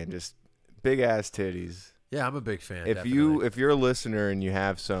second? Just big ass titties. Yeah, I'm a big fan. If you're a listener and you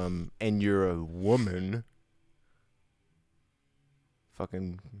have some, and you're a woman,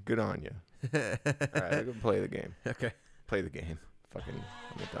 fucking good on you. All right, I'm gonna play the game. Okay. Play the game. Fucking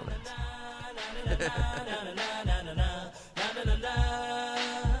I'm a dumbass.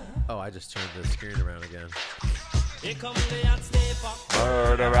 Oh, I just turned the screen around again. Here come the hot stepper.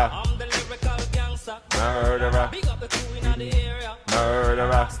 Murderer. I'm the lyrical gangster. Murderer. Big up the crew in the area.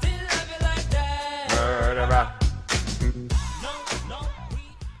 Murderer. Still love you like that. Murderer.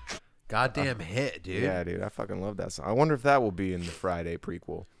 Goddamn hit, dude. Yeah, dude, I fucking love that song. I wonder if that will be in the Friday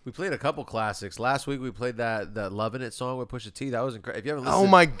prequel. We played a couple classics. Last week we played that Lovin' It song with Pusha T. That was incredible. If you haven't listened, Oh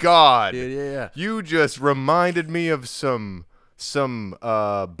my god. dude, yeah. You just reminded me of some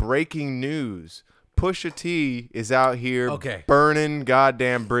breaking news. Pusha T is out here burning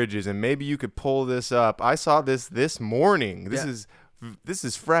goddamn bridges, and maybe you could pull this up. I saw this morning. This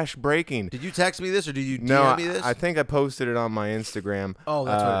is fresh breaking. Did you text me this or did you DM No, me this? I think I posted it on my Instagram. Oh,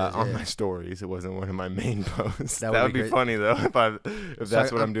 that's what it is. On my stories. It wasn't one of my main posts. That That would would be be great. funny though if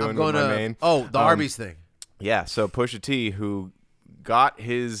that's what I'm doing with my main. Oh, the Arby's thing. Yeah, so Pusha T, who got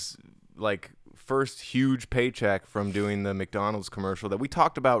his first huge paycheck from doing the McDonald's commercial that we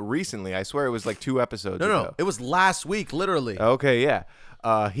talked about recently. I swear it was like 2 episodes ago. No, it was last week, literally. Okay, yeah.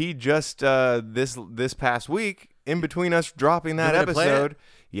 He just this past week, in between us dropping that You want me to play it? episode.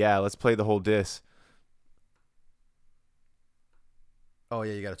 Yeah, let's play the whole diss. Oh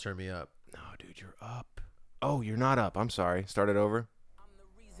yeah, you got to turn me up. No, dude, you're up. Oh, you're not up. I'm sorry. Start it over.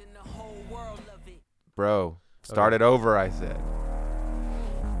 Bro, start it over, I said.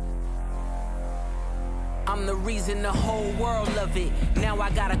 I'm the reason the whole world love it. Now I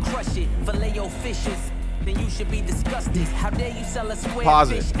gotta crush it. Filet your fishes. Then you should be disgusted. How dare you sell a square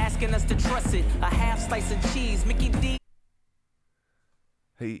Pause it. fish, asking us to trust it. A half slice of cheese, Mickey D.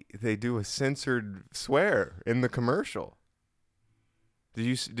 They do a censored swear in the commercial. Did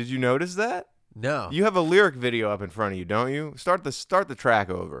you notice that? No. You have a lyric video up in front of you, don't you? Start the track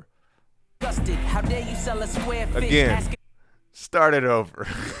over. Disgusted. How dare you sell a square fish, Again. asking Start it over.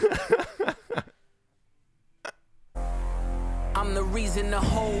 I'm the reason the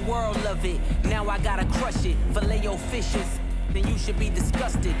whole world love it. Now I gotta crush it. Filet your fishes. Then you should be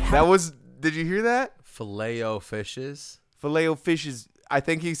disgusted. Did you hear that? Filet-o fishes. Filet-o fishes. I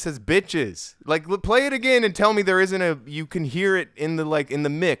think he says bitches. Like, play it again and tell me there isn't you can hear it in the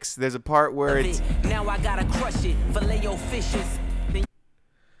mix. There's a part where it's. Now I gotta crush it. Filet your fishes.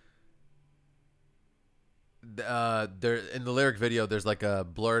 there in the lyric video, there's like a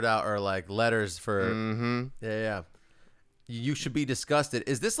blurred out or like letters for. Mm-hmm. Yeah. You should be disgusted.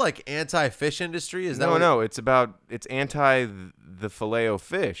 Is this like anti-fish industry? Is that No. It's anti the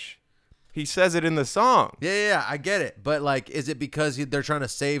Filet-O-Fish. He says it in the song. Yeah. I get it, but like, is it because they're trying to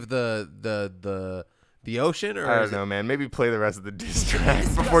save the ocean, or I is don't know, it, man. Maybe play the rest of the diss track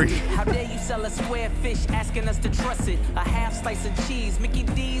before you. How dare you sell a square fish, asking us to trust it? A half slice of cheese, Mickey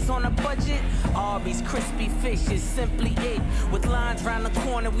D's on a budget. Arby's crispy fish is simply it. With lines round the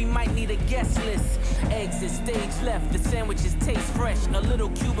corner, we might need a guest list. Exit stage left, the sandwiches taste fresh. A little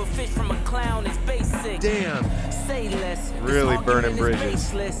cube of fish from a clown is basic. damn? Say less. This Really burning argument is bridges.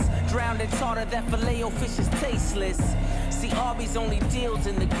 baseless. Drowned in tartar, that Filet-O-Fish is tasteless. See, Arby's only deals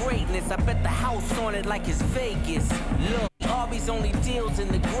in the greatness. I bet the house on it like it's Vegas. Look, Arby's only deals in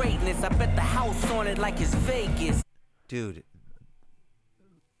the greatness. I bet the house on it like it's Vegas. Dude,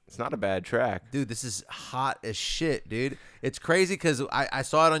 It's not a bad track. this is hot as shit, dude. It's crazy because I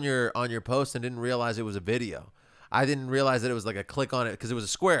saw it on your post and didn't realize it was a video. I didn't realize that it was like a click on it because it was a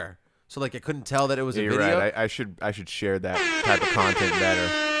square. So like I couldn't tell that it was Yeah, a you're video. right. I should share that type of content better.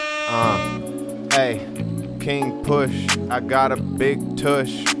 Hey, King Push, I got a big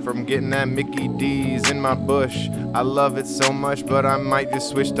tush from getting that Mickey D's in my bush. I love it so much, but I might just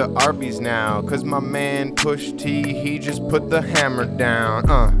switch to Arby's now. Cause my man Push T, he just put the hammer down.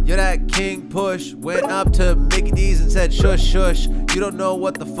 Yo, that King Push went up to Mickey D's and said, shush, shush. You don't know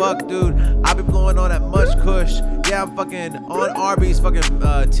what the fuck, dude. I've been going on that much kush. Yeah, I'm fucking on Arby's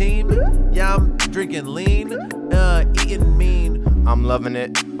fucking team. Yeah, I'm drinking lean, eating mean. I'm loving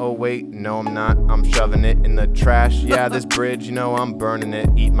it. Oh wait, no I'm not. I'm shoving it in the trash. Yeah, this bridge, you know I'm burning it.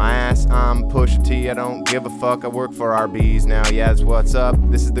 Eat my ass. I'm Pusha T. I don't give a fuck. I work for Arby's now. Yeah, that's what's up.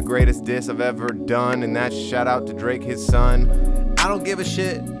 This is the greatest diss I've ever done, and that's shout out to Drake, his son. I don't give a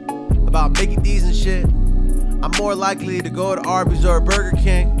shit about Mickey D's and shit. I'm more likely to go to Arby's or Burger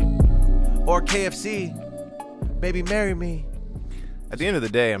King or KFC. Baby, marry me. At the end of the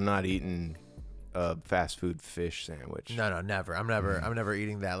day, I'm not eating a fast food fish sandwich. No, never. I'm never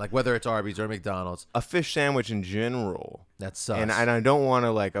eating that. Like whether it's Arby's or McDonald's. A fish sandwich in general. That sucks. And I don't want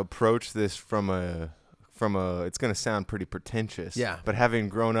to like approach this from a it's going to sound pretty pretentious. Yeah. But having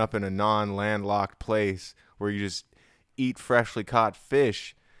grown up in a non-landlocked place where you just eat freshly caught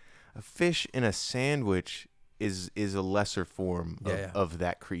fish, a fish in a sandwich is a lesser form of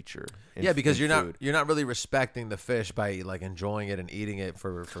that creature. Because in you're food. not really respecting the fish by like enjoying it and eating it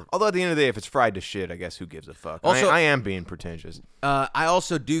for Although at the end of the day, if it's fried to shit, I guess who gives a fuck? Also- I am being pretentious. I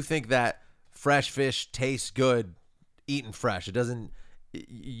also do think that fresh fish tastes good eaten fresh. It doesn't.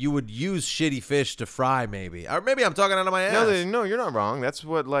 You would use shitty fish to fry, maybe, or maybe I'm talking out of my ass. No, you're not wrong. That's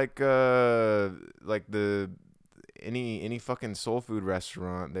what like any fucking soul food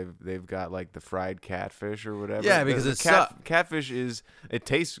restaurant they've got like the fried catfish or whatever. Yeah, because it's catfish it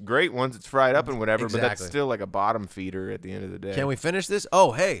tastes great once it's fried up and whatever, but that's Exactly. still like a bottom feeder at the end of the day. Can we finish this?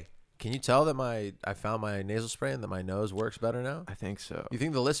 Oh, hey, can you tell that I found my nasal spray and that my nose works better now? I think so. You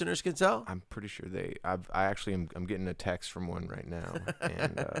think the listeners can tell? I'm pretty sure I actually am getting a text from one right now,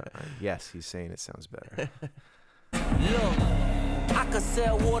 and yes, he's saying it sounds better. Look, I could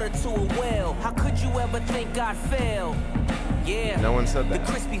sell water to a well. How could you ever think I'd fail? Yeah. No one said that.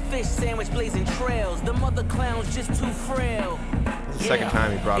 The crispy fish sandwich blazing trails. The mother clown's just too frail. The second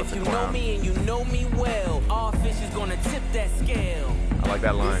time he brought up the If you clown. know me and you know me well, all fish is gonna tip that scale. I like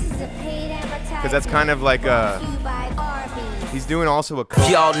that line. Because that's kind of like he's doing also a coke.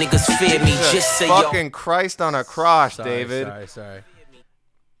 Y'all niggas fear me, just say y'all. Fucking Christ on a cross, Sorry, David. Sorry.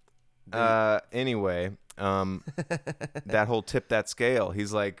 Anyway, that whole tip that scale,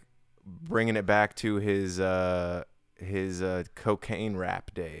 he's like bringing it back to his cocaine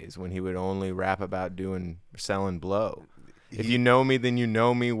rap days when he would only rap about selling blow. If you know me, then you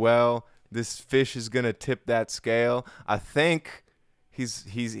know me well. This fish is gonna tip that scale. I think he's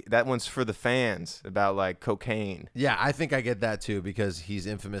that one's for the fans about like cocaine. Yeah, I think I get that too because he's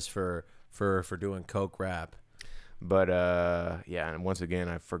infamous for doing coke rap. But yeah, and once again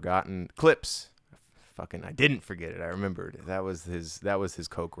I've forgotten Clips. I didn't forget it. I remembered. That was his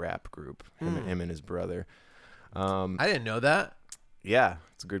coke rap group. Him and his brother. I didn't know that. Yeah,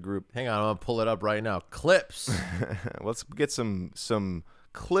 it's a good group. Hang on, I'm gonna pull it up right now. Clips. Let's get some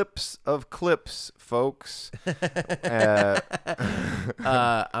clips of clips, folks.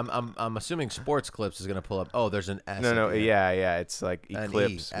 I'm assuming Sports Clips is gonna pull up. Oh, there's an S. No, at the end. yeah. It's like An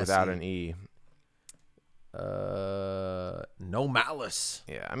Eclipse E, without S-E. an E. No Malice.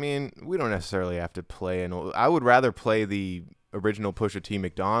 Yeah, I mean, we don't necessarily have to play I would rather play the original Pusha T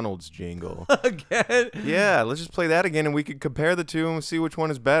McDonald's jingle. Again. Yeah, let's just play that again, and we could compare the two and see which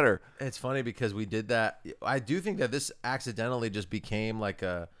one is better. It's funny because we did that. I do think that this accidentally just became like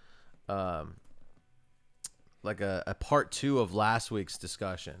a part 2 of last week's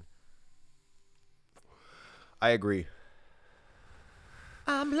discussion. I agree.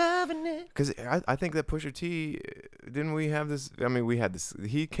 I'm loving it. Because I think that Pusha T, didn't we have this? I mean, we had this.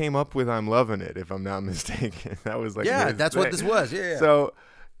 He came up with "I'm Loving It," if I'm not mistaken. That was like Yeah, his that's thing. what this was. Yeah. So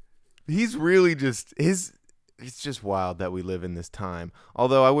he's really just his. It's just wild that we live in this time.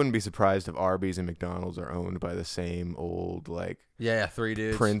 Although I wouldn't be surprised if Arby's and McDonald's are owned by the same old like yeah, 3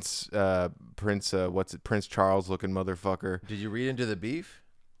 dudes. Prince Charles looking motherfucker. Did you read into the beef?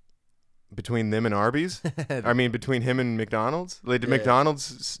 Between them and Arby's? I mean, between him and McDonald's? Like, did Yeah.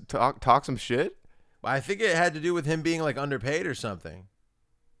 McDonald's talk some shit? I think it had to do with him being like underpaid or something.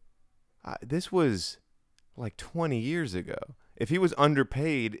 This was like 20 years ago. If he was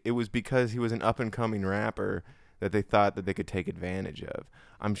underpaid, it was because he was an up-and-coming rapper that they thought that they could take advantage of.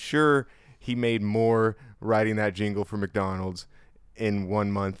 I'm sure he made more writing that jingle for McDonald's in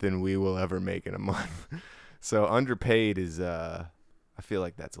 1 month than we will ever make in a month. So underpaid is, I feel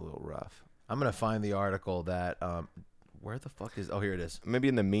like that's a little rough. I'm going to find the article that, where the fuck is, oh, here it is. Maybe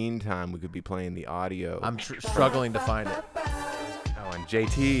in the meantime, we could be playing the audio. I'm struggling to find it. Oh, and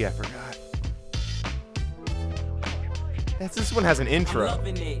JT, I forgot. This one has an intro. I'm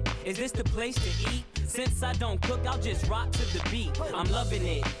loving it. Is this the place to eat? Since I don't cook, I'll just rock to the beat. I'm loving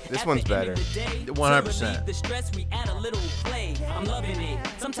it. This At one's the end better. of the day, 100%. to relieve the stress, we add a little play. I'm loving it.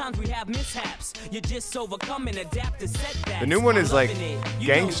 Sometimes we have mishaps. You just overcome and adapt to setbacks. The new one is I'm like loving it. You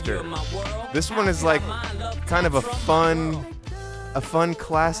gangster. know you're my world. This one is like kind of a fun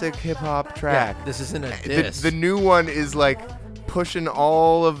classic hip hop track. Yeah, this isn't a diss. The new one is like pushing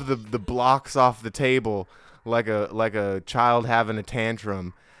all of the blocks off the table like a child having a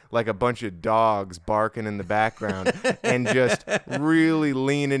tantrum, like a bunch of dogs barking in the background, and just really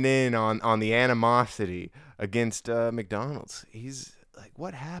leaning in on the animosity against McDonald's. He's like,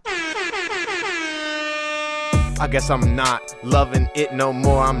 what happened? I guess I'm not loving it no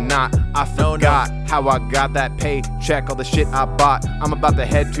more. I'm not. I forgot how I got that paycheck, all the shit I bought. I'm about to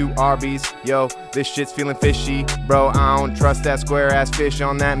head to Arby's. Yo, this shit's feeling fishy. Bro, I don't trust that square ass fish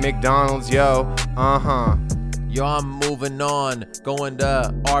on that McDonald's. Yo, Yo, I'm moving on, going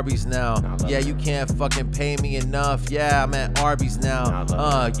to Arby's now. Yeah, you can't fucking pay me enough. Yeah, I'm at Arby's now.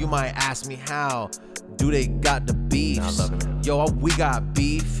 You might ask me how. Do they got the beefs? Yo, we got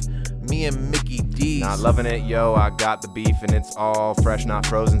beef. Me and Mickey D's. Not loving it, yo. I got the beef and it's all fresh, not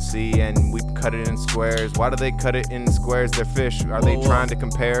frozen. See, and we cut it in squares. Why do they cut it in squares? They're fish. Are they trying to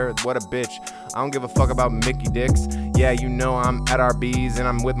compare? What a bitch. I don't give a fuck about Mickey Dicks. Yeah, you know I'm at Arby's and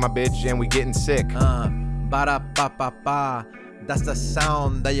I'm with my bitch and we getting sick. Ba-da-ba-ba-ba. That's the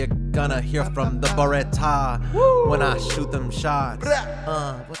sound that you're gonna hear from the Beretta when I shoot them shots.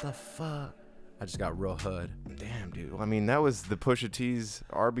 What the fuck? I just got real hood. Damn, dude. I mean, that was the Pusha T's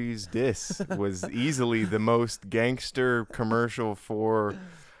Arby's diss. Was easily the most gangster commercial for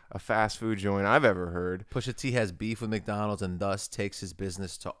a fast food joint I've ever heard. Pusha T has beef with McDonald's and thus takes his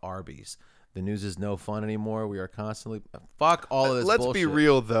business to Arby's. The news is no fun anymore. We are constantly fuck all of this Let's bullshit. be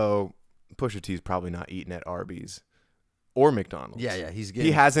real though. Pusha T's probably not eating at Arby's or McDonald's. Yeah, he's getting.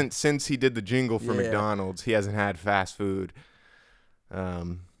 He hasn't since he did the jingle for Yeah. McDonald's. He hasn't had fast food.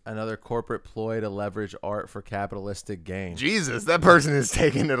 Another corporate ploy to leverage art for capitalistic gain. Jesus, that person is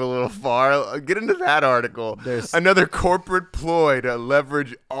taking it a little far. Get into that article. There's- Another corporate ploy to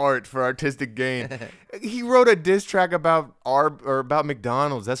leverage art for artistic gain. He wrote a diss track about about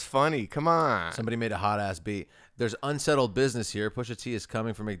McDonald's. That's funny. Come on. Somebody made a hot ass beat. There's unsettled business here. Pusha T is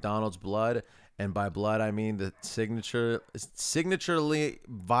coming for McDonald's blood, and by blood I mean the signaturely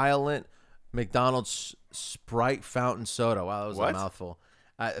violent McDonald's Sprite fountain soda. Wow, that was What? a mouthful.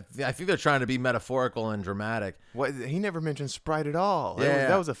 I think they're trying to be metaphorical and dramatic. What? He never mentioned Sprite at all. Yeah.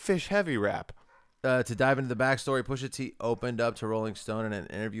 That was a fish heavy rap. To dive into the backstory, Pusha T opened up to Rolling Stone in an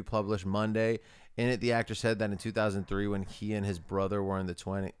interview published Monday. In it, the actor said that in 2003, when he and his brother were in their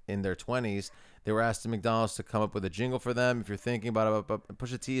 20s, they were asked at McDonald's to come up with a jingle for them. If you're thinking about it,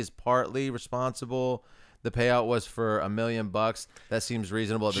 Pusha T is partly responsible. The payout was for $1 million. That seems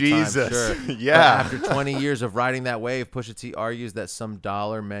reasonable at the Jesus. time, sure. Yeah. But after 20 years of riding that wave, Pusha T argues that some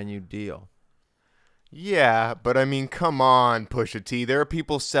dollar menu deal. Yeah, but I mean, come on, Pusha T. There are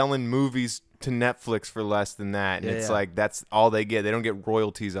people selling movies to Netflix for less than that, and Yeah, it's yeah. like that's all they get. They don't get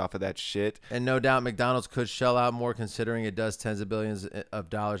royalties off of that shit. And no doubt McDonald's could shell out more considering it does tens of billions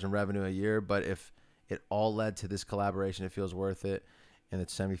of dollars in revenue a year. But if it all led to this collaboration, it feels worth it. In the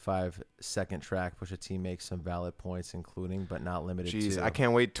 75-second track, Pusha T makes some valid points, including but not limited Jeez, to. I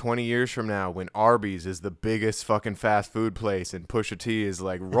can't wait 20 years from now when Arby's is the biggest fucking fast food place and Pusha T is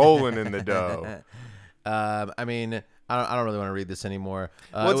like rolling in the dough. I mean, I don't really want to read this anymore.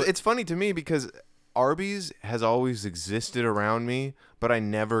 Well, it's funny to me because Arby's has always existed around me, but I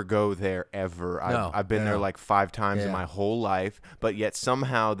never go there ever. I've been there like 5 times in my whole life, but yet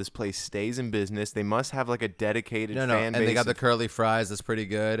somehow this place stays in business. They must have like a dedicated fan and base. they got the curly fries. That's pretty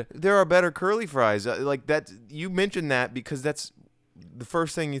good. There are better curly fries. Like that, you mentioned that because that's the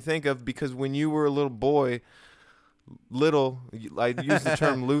first thing you think of. Because when you were a little boy, I use the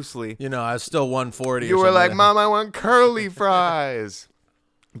term loosely. You know, I was still 140. You were like, "Mom, I want curly fries,"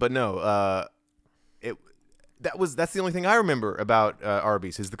 but no. That's the only thing I remember about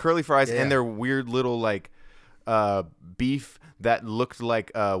Arby's is the curly fries and their weird little like beef that looked like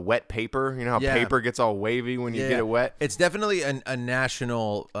wet paper. You know how paper gets all wavy when you get it wet? It's definitely a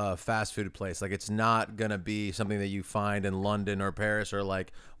national fast food place. Like, it's not going to be something that you find in London or Paris or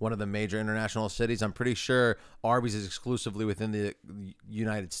like one of the major international cities. I'm pretty sure Arby's is exclusively within the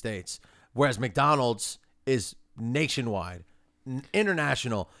United States, whereas McDonald's is nationwide,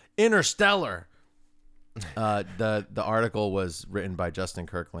 international, interstellar. The article was written by Justin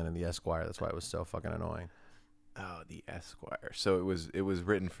Kirkland in the Esquire. That's why it was so fucking annoying. Oh, the Esquire. So it was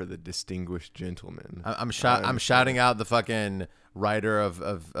written for the distinguished gentleman. I'm shouting out the fucking writer of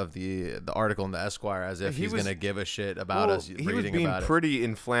the article in the Esquire as if he's gonna give a shit about us reading about it. He was being pretty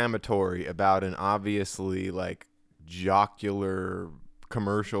inflammatory about an obviously like jocular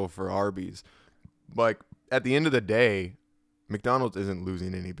commercial for Arby's. Like at the end of the day, McDonald's isn't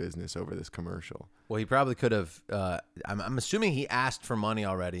losing any business over this commercial. Well, he probably could have. I'm assuming he asked for money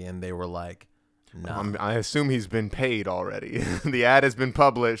already, and they were like, "No." I assume he's been paid already. The ad has been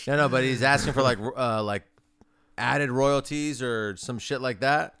published. No, but he's asking for like added royalties or some shit like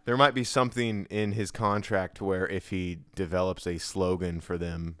that. There might be something in his contract where if he develops a slogan for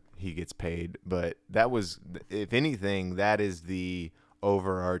them, he gets paid. But that was, if anything, that is the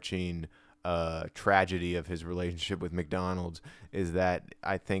overarching tragedy of his relationship with McDonald's, is that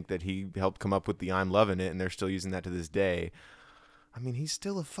I think that he helped come up with the "I'm loving it" and they're still using that to this day. I mean, he's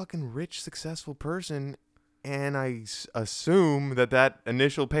still a fucking rich, successful person, and I assume that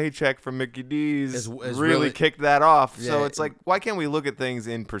initial paycheck from Mickey D's is really kicked that off. Yeah. So it's like, why can't we look at things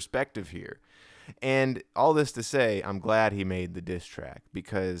in perspective here? And all this to say, I'm glad he made the diss track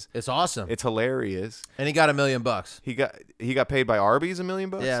because It's awesome. it's hilarious. And he got $1 million. He got paid by Arby's $1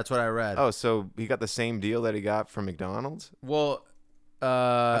 million? Yeah, that's what I read. Oh, so he got the same deal that he got from McDonald's? Well,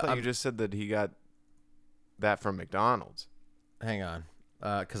 I thought you just said that he got that from McDonald's. hang on,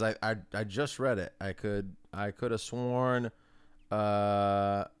 because I just read it. I could have sworn.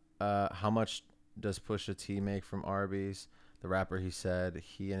 How much does Pusha T make from Arby's? The rapper, he said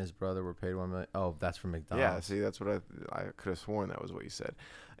he and his brother were paid $1 million. Oh, that's from McDonald's. Yeah, see, that's what I could have sworn that was what you said.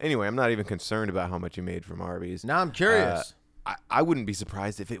 Anyway, I'm not even concerned about how much he made from Arby's. Now I'm curious. I wouldn't be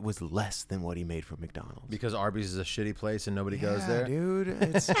surprised if it was less than what he made from McDonald's. Because Arby's is a shitty place and nobody goes there. Dude.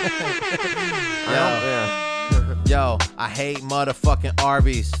 It's, Yo, I hate motherfucking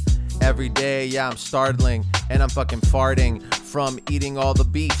Arby's. Every day, yeah, I'm startling and I'm fucking farting from eating all the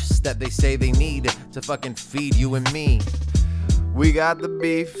beefs that they say they need to fucking feed you and me. We got the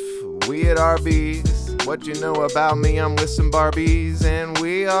beef, we at Arby's. What you know about me, I'm with some Barbies. And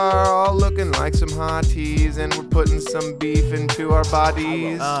we are all looking like some hotties. And we're putting some beef into our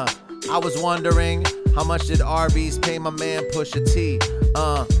bodies. I was wondering, how much did Arby's pay my man Pusha T?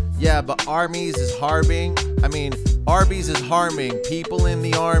 Yeah, but Arby's is harming people in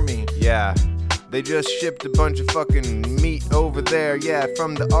the army. Yeah, they just shipped a bunch of fucking meat over there. Yeah,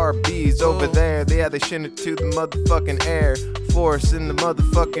 from the Arby's over there. Yeah, they sent it to the motherfucking Air Force in the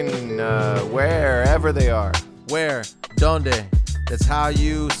motherfucking wherever they are. Where? Donde? That's how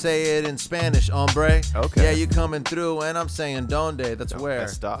you say it in Spanish, hombre. Okay. Yeah, you coming through and I'm saying donde. That's where.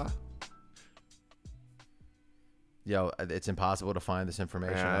 Está. Yo, it's impossible to find this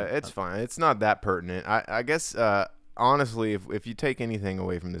information. Yeah, it's fine. It's not that pertinent. I guess, honestly, if you take anything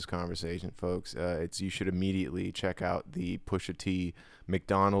away from this conversation, folks, it's you should immediately check out the Pusha T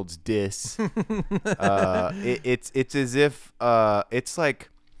McDonald's diss. It's as if it's like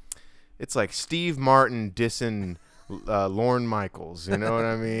Steve Martin dissing Lorne Michaels. You know what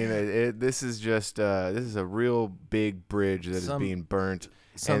I mean? This is just this is a real big bridge that is being burnt.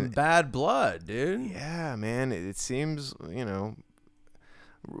 Some bad blood, dude. Yeah, man. It seems,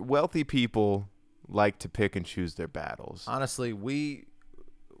 wealthy people like to pick and choose their battles. Honestly, we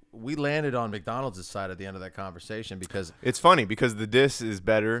landed on McDonald's side at the end of that conversation because it's funny because the diss is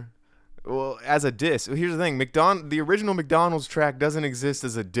better Well, as a diss. Here's the thing: the original McDonald's track doesn't exist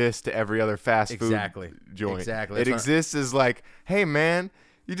as a diss to every other fast food joint. Exactly. It exists as like, hey man,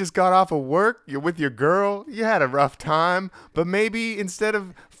 you just got off of work, you're with your girl, you had a rough time, but maybe instead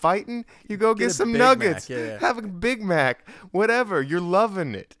of fighting, you go get a some Big nuggets, Mac, yeah. have a Big Mac, whatever. You're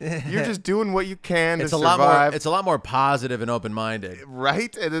loving it. You're just doing what you can It's to a lot survive. more. It's a lot more positive and open-minded.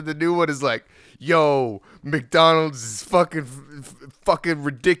 Right? And then the new one is like, yo, McDonald's is fucking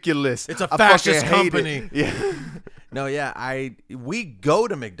ridiculous. It's a I fascist fucking hate it." company. Yeah. No, yeah, we go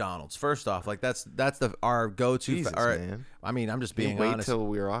to McDonald's first off. Like that's our go-to. Jesus, man. I mean, I'm just being Wait honest. till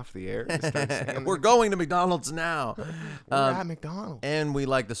we're off the air. To start saying We're that. going to McDonald's now, We're at McDonald's. and we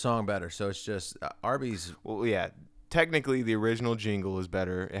like the song better. So it's just Arby's. Well, yeah. Technically, the original jingle is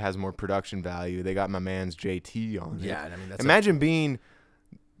better. It has more production value. They got my man's JT on it. Yeah, I mean, that's Imagine being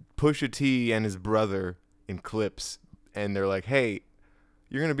Pusha T and his brother in clips, and they're like, "Hey,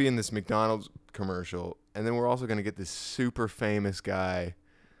 you're gonna be in this McDonald's commercial, and then we're also gonna get this super famous guy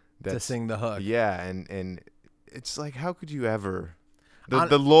to sing the hook. Yeah, and it's like, how could you ever?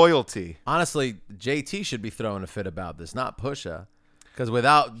 The loyalty. Honestly, JT should be throwing a fit about this, not Pusha, because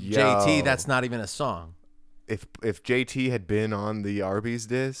without Yo. JT, that's not even a song. If JT had been on the Arby's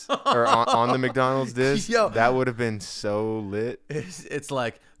diss or on the McDonald's diss, Yo. that would have been so lit. It's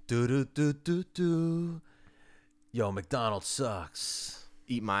like do do do do do. Yo, McDonald's sucks.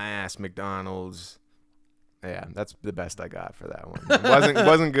 Eat my ass, McDonald's. Yeah, that's the best I got for that one. It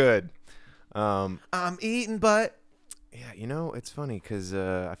wasn't good. I'm eating, but Yeah, you know, it's funny because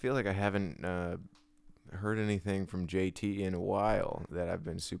I feel like I haven't heard anything from JT in a while that I've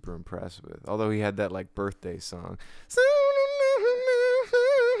been super impressed with. Although he had that like birthday song.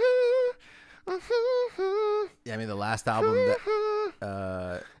 yeah, I mean the last album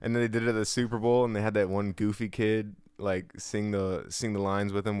that And then they did it at the Super Bowl, and they had that one goofy kid like sing the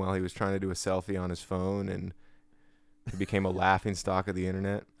lines with him while he was trying to do a selfie on his phone, and he became a laughing stock of the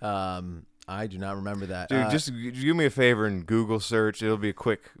internet. I do not remember that. Dude, just do me a favor and Google search. It'll be a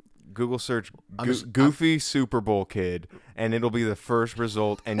quick Google search goofy Super Bowl kid, and it'll be the first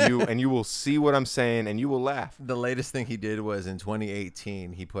result, and you will see what I'm saying, and you will laugh. the latest thing he did was in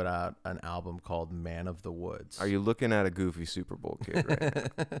 2018 he put out an album called Man of the Woods. Are you looking at a goofy Super Bowl kid right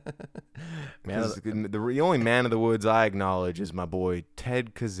now? Man of 'Cause the only man of the woods I acknowledge is my boy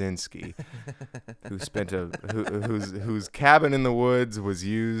Ted Kaczynski, who spent whose cabin in the woods was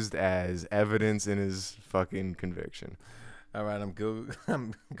used as evidence in his fucking conviction. All right, I'm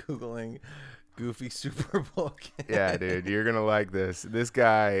googling goofy Super Bowl kid. Yeah, dude, you're gonna like this. This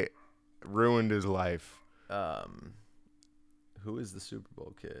guy ruined his life. Who is the Super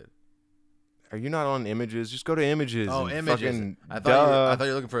Bowl kid? Are you not on Images? Just go to Images. Oh, and Images. fucking I thought duh. you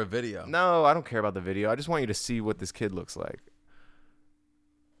were looking for a video. No, I don't care about the video. I just want you to see what this kid looks like.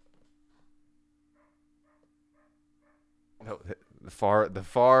 No, the far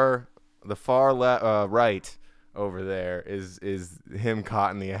right over there is him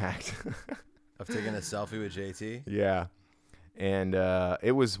caught in the act. Of taking a selfie with JT. Yeah, and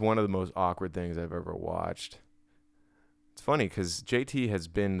it was one of the most awkward things I've ever watched. It's funny because JT has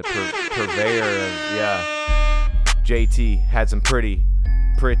been the purveyor of JT had some pretty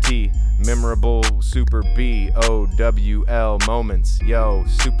memorable Super BOWL moments. Yo,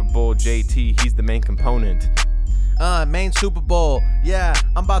 Super Bowl JT, he's the main component. Main Super Bowl. Yeah,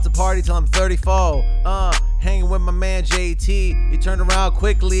 I'm about to party till I'm 34. Hanging with my man JT. He turned around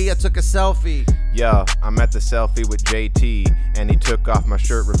quickly. I took a selfie. Yo, I'm at the selfie with JT, and he took off my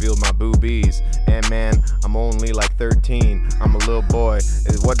shirt, revealed my boobies. And man, I'm only like 13. I'm a little boy.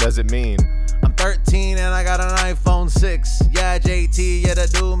 What does it mean? I'm 13 and I got an iPhone 6. Yeah, JT, yeah,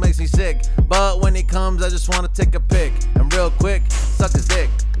 that dude makes me sick. But when he comes, I just want to take a pic. And real quick, suck his dick.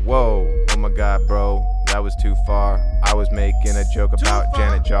 Whoa, oh my god, bro, that was too far. I was making a joke about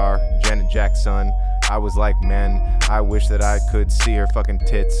Janet Jackson. I was like, man, I wish that I could see her fucking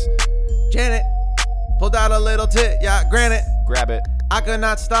tits. Janet pulled out a little tit, yeah, granted. Grab it, I could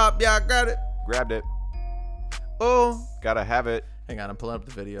not stop, yeah, I grabbed it. grabbed it, Oh, gotta have it. hang on, I'm pulling up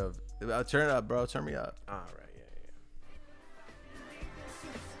the video of. Turn it up, bro. Turn me up. All right,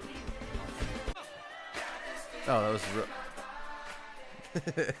 Oh, that was.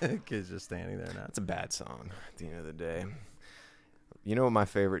 Kid's just standing there now. That's a bad song at the end of the day. You know what my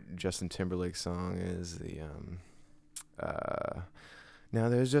favorite Justin Timberlake song is? Now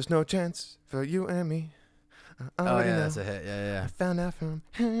there's just no chance for you and me. Oh yeah, that's a hit. Yeah, I found out from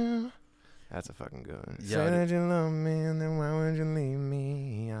him. That's a fucking good one. Yeah, Say that you love me, and then why would you leave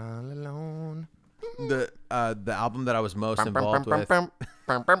me all alone? yeah. The album that I was most involved with.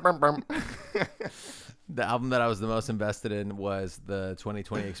 The album that I was the most invested in was the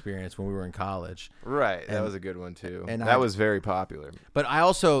 2020 Experience when we were in college. Right. That And- was a good one too. and That was very popular. But I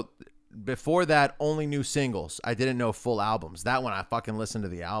also, before that, only knew singles. I didn't know full albums. That one I fucking listened to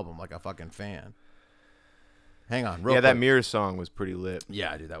the album like a fucking fan. Hang on, real Yeah, quick. that Mirror song was pretty lit.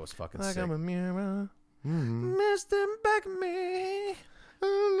 Yeah, dude, that was fucking Like sick. I'm a mirror. Mr. Back Me.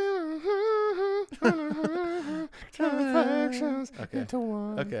 Okay.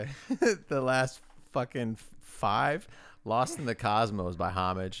 Okay. The last fucking 5. Lost in the Cosmos by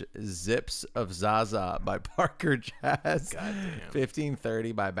Homage. Zips of Zaza by Parker Jazz.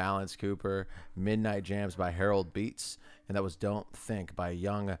 1530 by Balance Cooper. Midnight Jams by Harold Beats. And that was Don't Think by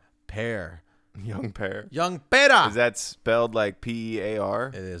Young Pear. Young Pear. Young Pera. Is that spelled like Pear?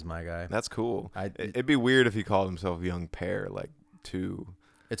 It is, my guy. That's cool. I- It'd be weird if he called himself Young Pear, like two.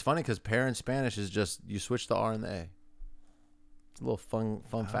 It's funny because pear in Spanish is just you switch the R and the A. It's a little fun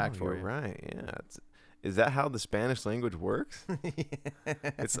fact for You're you. right. Yeah. Is that how the Spanish language works?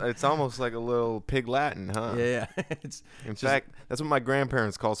 It's almost like a little Pig Latin, huh? Yeah, yeah. It's In just- fact, that's what my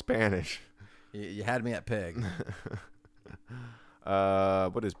grandparents call Spanish. you had me at pig.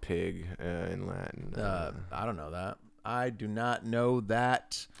 What is pig in Latin? I don't know that. I do not know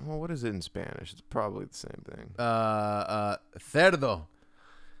that. Well, what is it in Spanish? It's probably the same thing. Cerdo,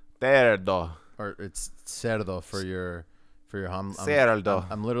 Cerdo. or it's cerdo for your Cerdo.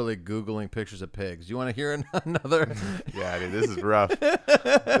 I'm literally googling pictures of pigs. You want to hear another? Yeah, dude, this is rough. This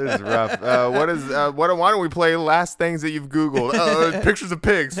is rough. Why don't we play last things that you've Googled? Pictures of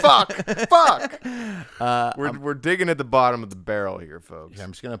pigs. Fuck. We're digging at the bottom of the barrel here, folks.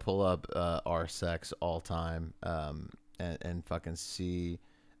 I'm just gonna pull up our sex all time and fucking see.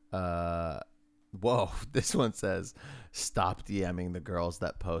 Whoa, this one says stop DMing the girls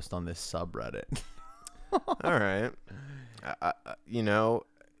that post on this subreddit. All right.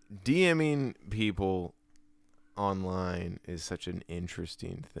 DMing people online is such an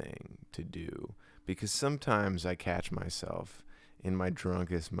interesting thing to do because sometimes I catch myself in my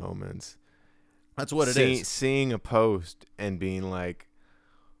drunkest moments. That's what it is. Seeing a post and being like,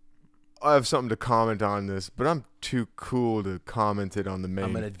 I have something to comment on this, but I'm too cool to comment it on the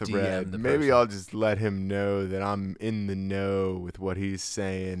main gonna thread. DM the Maybe person. I'll just let him know that I'm in the know with what he's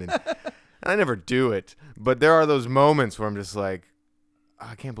saying. And I never do it, but there are those moments where I'm just like,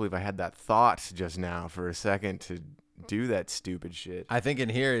 I can't believe I had that thought just now for a second to do that stupid shit. I think in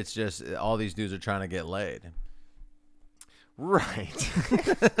here it's just all these dudes are trying to get laid. Right.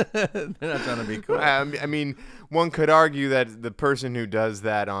 They're not trying to be cool. I mean, one could argue that the person who does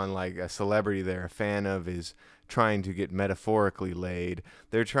that on like a celebrity they're a fan of is trying to get metaphorically laid.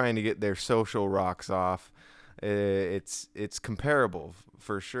 They're trying to get their social rocks off. It's comparable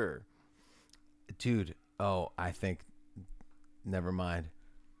for sure. Dude, I think, never mind.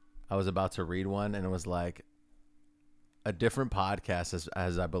 I was about to read one and it was like a different podcast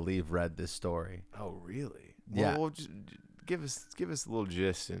as I believe read this story. Oh, really? Yeah. Well, just give us a little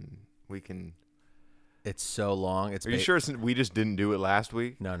gist and we can. It's so long. Are you sure we just didn't do it last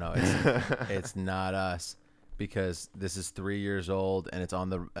week? No, it's not us because this is 3 years old and it's on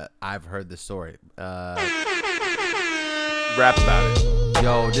the. I've heard the story. Rap about it.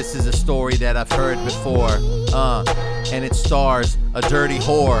 Yo, this is a story that I've heard before. And it stars a dirty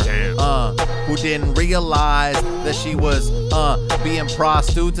whore. Who didn't realize that she was being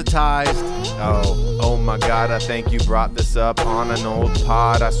prostitutized. Oh my God, I think you brought this up on an old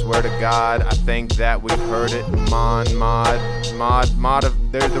pod. I swear to God, I think that we've heard it.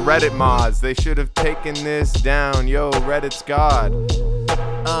 They're the Reddit mods. They should have taken this down. Yo, Reddit's God.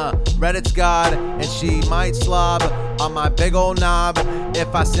 Reddit's God, and she might slob on my big old knob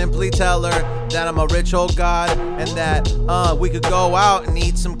if I simply tell her that I'm a rich old god and that we could go out and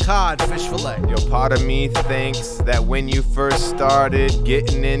eat some cod, fish fillet. Yo, part of me thinks that when you first started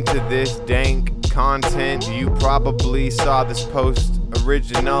getting into this dank content, you probably saw this post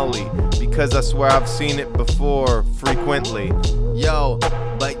originally, because I swear I've seen it before frequently. Yo,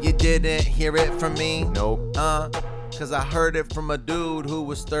 but you didn't hear it from me? Nope. Cause I heard it from a dude who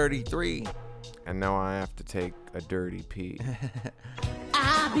was 33. And now I have to take a dirty pee.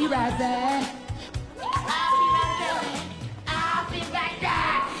 I'll be right back. I'll be right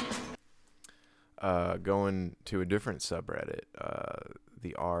back. Going to a different subreddit,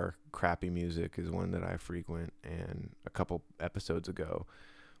 the R Crappy Music is one that I frequent, and a couple episodes ago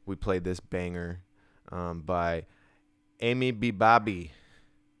we played this banger by Amy B. Bobby.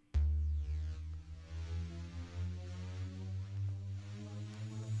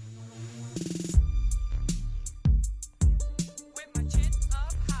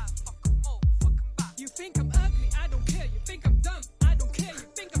 You think I'm ugly, I don't care. You think I'm dumb, I don't care. You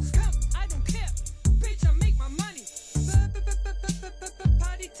think I'm scum, I don't care. Bitch,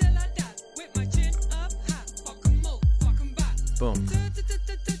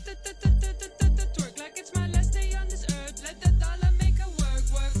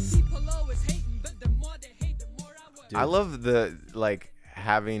 I love the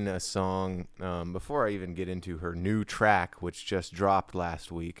having a song before I even get into her new track, which just dropped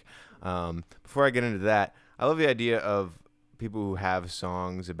last week. Before I get into that, I love the idea of people who have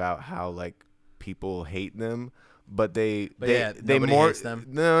songs about how people hate them, but they more hates them.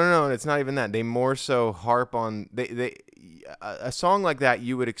 No, it's not even that. They more so harp on a song like that.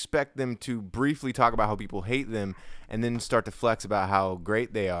 You would expect them to briefly talk about how people hate them and then start to flex about how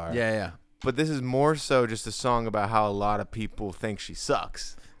great they are. Yeah. But this is more so just a song about how a lot of people think she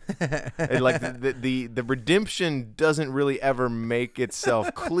sucks. And the redemption doesn't really ever make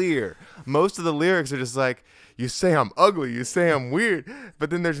itself clear. Most of the lyrics are just like, you say I'm ugly, you say I'm weird,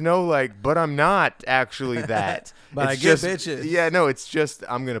 but then there's no but I'm not actually that. But it's I get just, bitches. Yeah, no, it's just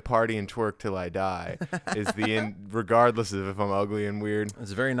I'm gonna party and twerk till I die. Is the end, regardless of if I'm ugly and weird.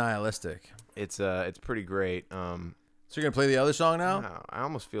 It's very nihilistic. It's pretty great. So you're gonna play the other song now? I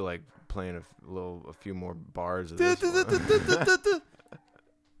almost feel like playing a few more bars of this one.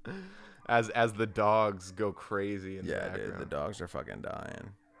 As the dogs go crazy in the background. Dude, the dogs are fucking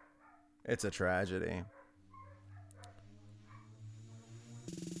dying. It's a tragedy.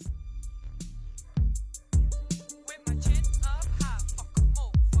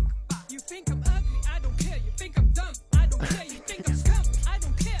 You think I'm ugly, I don't care. You think I'm dumb, I don't care. You think I'm scum, I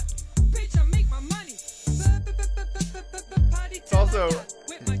don't care. Bitch, I make my money.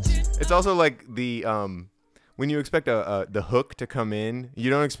 It's also like the when you expect the hook to come in, you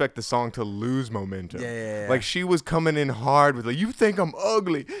don't expect the song to lose momentum. Yeah. Like she was coming in hard with you think I'm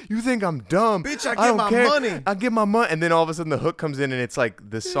ugly, you think I'm dumb. Bitch, I don't get my care. money. I get my money, and then all of a sudden the hook comes in, and it's like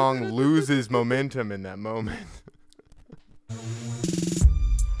the song loses momentum in that moment.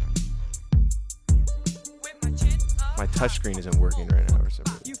 My touchscreen isn't working right now or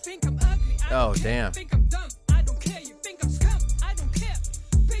something. You think I'm ugly, I Oh, don't care. damn. You think I'm dumb, I don't care. You think I'm scum, I don't care.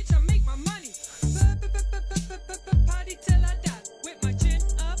 Bitch, I make my money. Party till I die. With my chin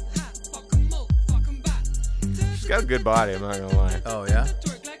up high. Fuck 'em all, fuck 'em back. She's got a good body, I'm not gonna lie. Oh yeah.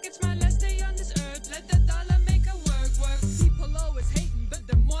 Twerk like it's my last day on this earth. Let the dollar make her work. People always hating, but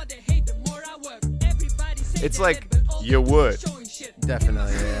the more they hate, the more I work. Everybody say It's they like, lit, but all you they do would. is showing shit.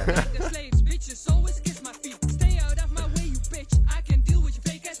 Definitely, yeah. Like the slaves, bitches always kiss my feet. Stay out of my way, you bitch. I can deal with your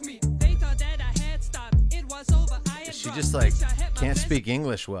fake ass meat. They thought that I had stopped. It was over. I had She dropped. just Bitch, I had my can't best- speak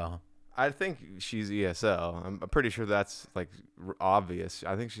English well. I think she's ESL. I'm pretty sure that's obvious.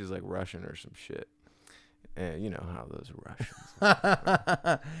 I think she's Russian or some shit. You know how those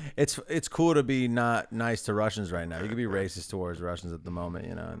Russians. It's cool to be not nice to Russians right now. You can be racist towards Russians at the moment,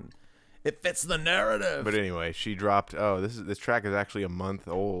 and it fits the narrative. But anyway, she dropped. Oh, this track is actually a month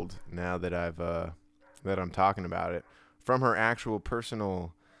old now that I'm talking about it, from her actual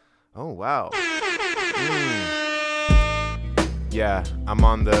personal. Oh wow. Yeah, I'm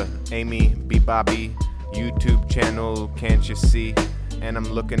on the Amy B. Bobby YouTube channel, can't you see? And I'm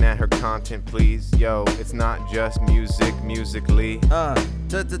looking at her content, please. Yo, it's not just musically.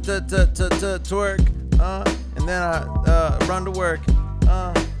 Twerk, and then I run to work,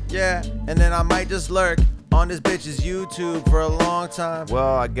 yeah, and then I might just lurk on this bitch's YouTube for a long time.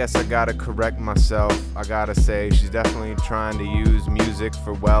 Well, I guess I gotta correct myself. I gotta say, she's definitely trying to use music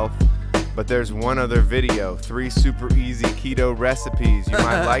for wealth. But there's one other video, 3 super easy keto recipes. You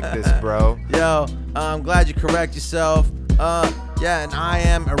might like this, bro. Yo, I'm glad you correct yourself. Yeah, and I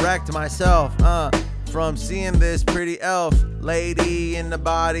am erect myself. From seeing this pretty elf lady in the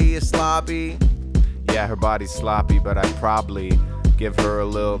body is sloppy. Yeah, her body's sloppy, but I'd probably give her a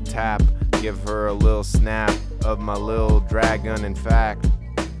little tap, give her a little snap of my little dragon, in fact.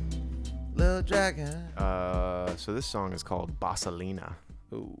 Little dragon. So this song is called Bossalina.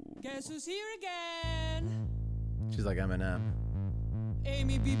 Ooh. Guess who's here again? She's like Eminem.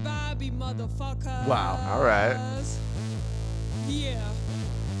 Amy B. Bobby, motherfucker. Wow. All right. Yeah.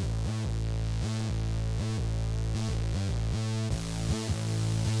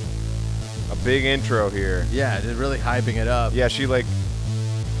 A big intro here. Yeah, just really hyping it up. Yeah, she if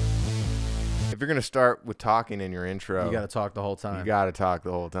you're gonna start with talking in your intro, You gotta talk the whole time. You gotta talk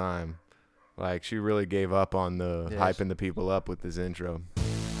the whole time. She really gave up on the Yeah, hyping the people up with this intro.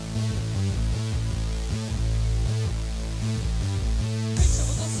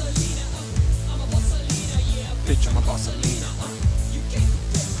 Bitch, I'm a Bossalina.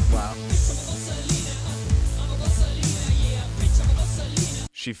 Wow.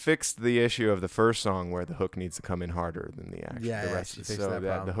 She fixed the issue of the first song where the hook needs to come in harder than the actual. Yeah, the yeah, rest she of fixed so that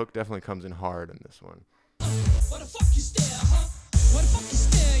problem. the hook definitely comes in hard in this one. What the fuck you stare, huh? What the fuck you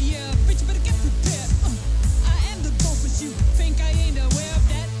stare, yeah. Bitch, you better get prepared. I am the dopest, you think I ain't aware of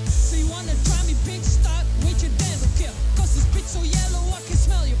that? So you wanna try me, bitch? Start with your dance, okay? Cause this bitch so yellow, I can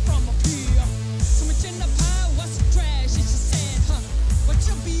smell you from up here. So much in the pie, what's the track?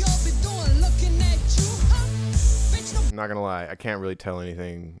 gonna lie, I can't really tell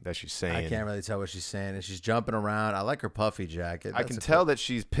anything that she's saying. I can't really tell what she's saying, and she's jumping around. I like her puffy jacket. I can tell that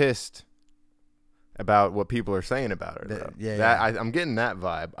she's pissed about what people are saying about her. Though. I'm getting that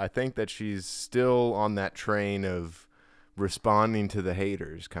vibe. I think that she's still on that train of responding to the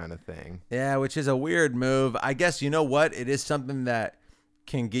haters kind of thing. Yeah, which is a weird move. I guess, you know what? It is something that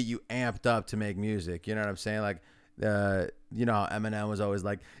can get you amped up to make music. You know what I'm saying? Like, you know how Eminem was always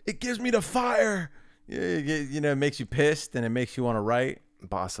like, it gives me the fire. You know, it makes you pissed and it makes you want to write.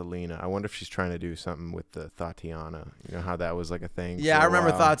 Bossalina. I wonder if she's trying to do something with the Tatiana. You know how that was like a thing? Yeah, I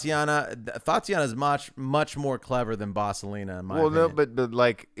remember while. Tatiana. Tatiana's much more clever than Bossalina in my opinion. No, but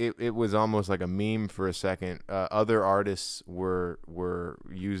like it was almost like a meme for a second. Other artists were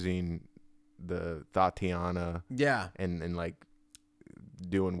using the Tatiana. Yeah. And like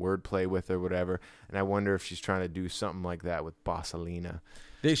doing wordplay with her, whatever. And I wonder if she's trying to do something like that with Bossalina.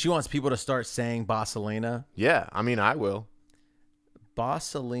 She wants people to start saying Bossalina. Yeah, I mean, I will.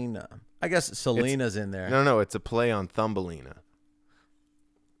 Bossalina. I guess Selena's in there. No, it's a play on Thumbelina.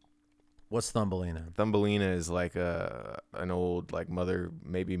 What's Thumbelina? Thumbelina is like an old like Mother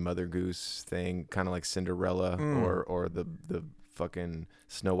Goose thing, kind of like Cinderella or the fucking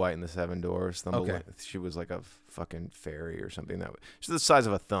Snow White and the Seven Dwarfs. Okay. She was like a fucking fairy or something she's the size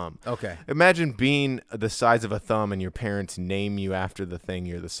of a thumb. Okay. Imagine being the size of a thumb and your parents name you after the thing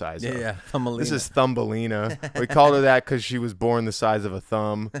you're the size of. Yeah, Thumbelina. This is Thumbelina. We called her that because she was born the size of a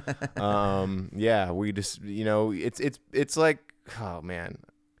thumb. Yeah, we just, you know, it's like, oh man,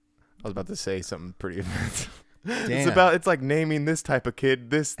 I was about to say something pretty offensive. Damn. It's like naming this type of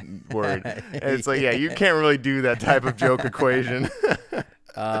kid this word. And it's like, yeah, you can't really do that type of joke equation.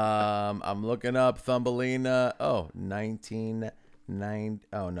 I'm looking up Thumbelina. Oh, 1990.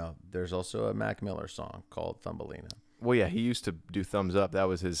 Oh no, there's also a Mac Miller song called Thumbelina. Well, yeah, he used to do thumbs up. That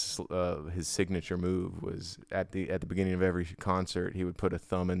was his signature move. Was at the beginning of every concert, he would put a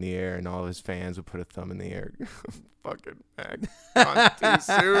thumb in the air, and all his fans would put a thumb in the air. Fucking Mac, gone too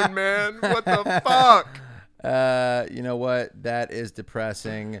soon, man. What the fuck? You know what? That is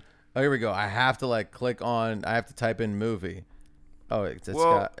depressing. Oh, here we go. I have to like click on. I have to type in movie. Oh, it's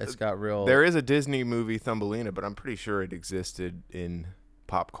got real. There is a Disney movie Thumbelina, but I'm pretty sure it existed in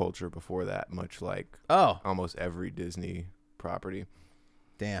pop culture before that, much like almost every Disney property.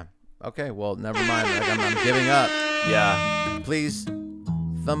 Damn. Okay, well, never mind. Like, I'm giving up. Yeah. Please,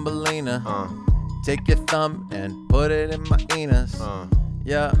 Thumbelina, take your thumb and put it in my anus.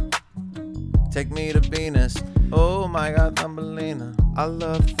 Yeah. Take me to Venus. Oh my God, Thumbelina. I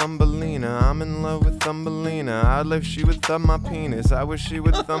love Thumbelina. I'm in love with Thumbelina. I'd love she would thumb my penis. I wish she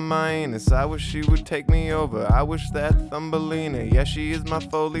would thumb my anus. I wish she would take me over. I wish that Thumbelina. Yeah, she is my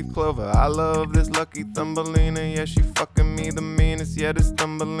four-leaf clover. I love this lucky Thumbelina. Yeah, she fucking me the meanest. Yeah, this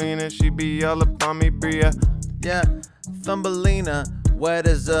Thumbelina. She be all up on me, Bria. Yeah, Thumbelina. Wet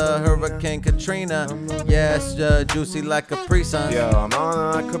as Hurricane Katrina. Yes, juicy like Capri Sun. Yo, I'm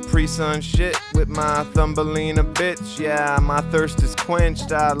on a Capri Sun shit with my Thumbelina bitch. Yeah, my thirst is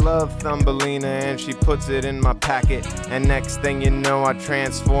quenched. I love Thumbelina and she puts it in my packet. And next thing you know, I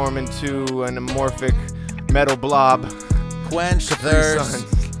transform into an amorphic metal blob. Quench thirst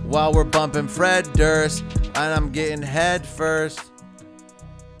while we're bumping Fred Durst. And I'm getting head first.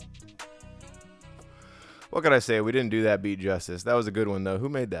 What could I say? We didn't do that beat justice. That was a good one, though. Who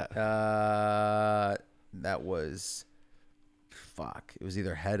made that? That was... Fuck. It was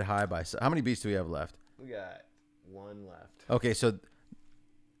either Head High by... How many beats do we have left? We got one left. Okay, so...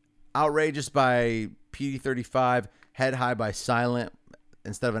 Outrageous by PD35. Head High by Silent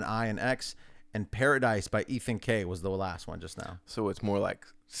instead of an I and X. And Paradise by Ethan K was the last one just now. So it's more like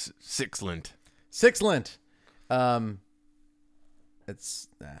Sixlent. Sixlent. It's...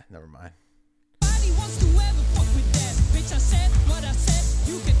 never mind. Wants to ever fuck with that. Bitch, I said what I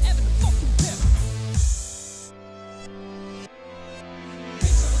said. You can ever fuck with them.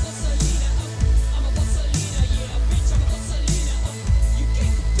 Bitch, I'm a Bossalina. I'm a Bossalina. Yeah, bitch, I'm a Bossalina. You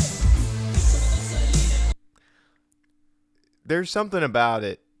can't compare. Bitch, I'm a Bossalina. There's something about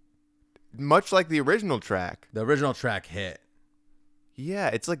it, much like the original track. The original track hit. Yeah,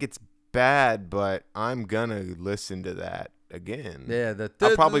 it's like it's bad, but I'm gonna listen to that again. Yeah,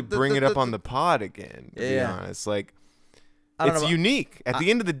 I'll probably bring it up on the pod again, to be honest. Like, it's unique. At the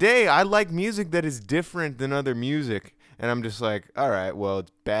end of the day, I like music that is different than other music. And I'm just like, all right, well,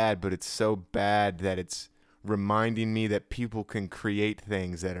 it's bad, but it's so bad that it's reminding me that people can create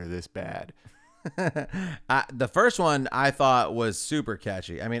things that are this bad. The first one I thought was super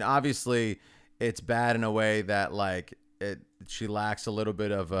catchy. I mean, obviously, it's bad in a way that, like, she lacks a little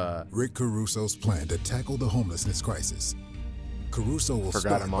bit of... Rick Caruso's plan to tackle the homelessness crisis. Caruso will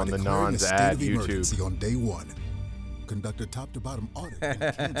start by declaring a state of emergency on day one. conduct a top-to-bottom audit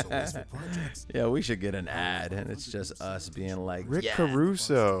and cancel us for projects. Yeah, we should get an ad, and it's just us being like, Rick yeah.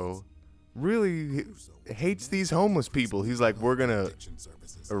 Caruso really hates these homeless people. He's like, we're gonna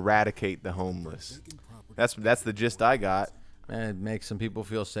eradicate the homeless. That's the gist I got. Man, it makes some people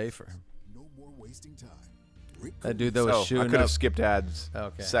feel safer. No more wasting time. That dude that was I shooting could up. have skipped ads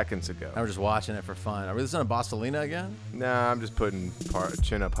Okay. seconds ago. I was just watching it for fun. Are we listening to Bossalina again? Nah, I'm just putting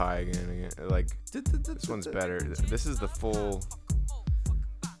Chin Up High again. Like, this one's better. This is the full.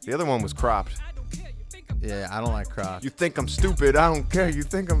 The other one was cropped. Yeah, I don't like crops. You think I'm stupid? I don't care. You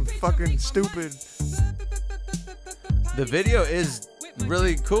think I'm fucking stupid? The video is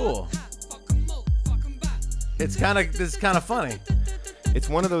really cool. It's kind of funny. It's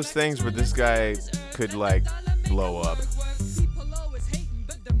one of those things where this guy could like blow up.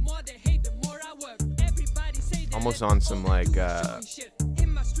 Almost on some like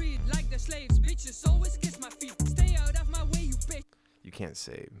you can't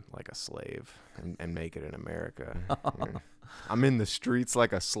say like a slave and make it in America. I'm in the streets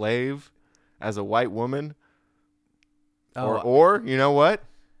like a slave as a white woman. Or you know what?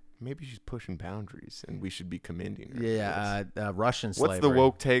 Maybe she's pushing boundaries and we should be commending her. Yeah, Russian slavery. What's the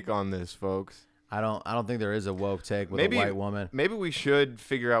woke take on this, folks? I don't think there is a woke take with a white woman. Maybe we should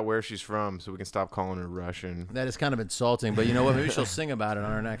figure out where she's from so we can stop calling her Russian. That is kind of insulting, but you know what? Maybe she'll sing about it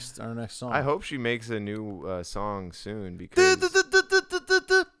on our next song. I hope she makes a new song soon because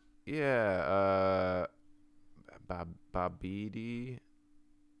yeah, Babidi.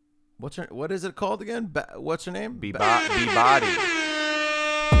 What is it called again? What's her name? B-Body.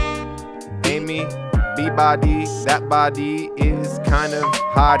 Amy B-Body, that body is kind of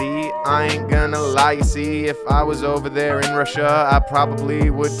hottie. I ain't gonna lie, you see, if I was over there in Russia, I probably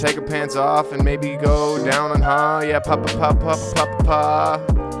would take her pants off and maybe go down on her. Yeah, pa.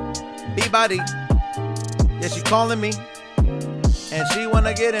 B-Body, yeah, she calling me, and she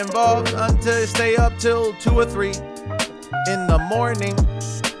wanna get involved until stay up till 2 or 3 in the morning.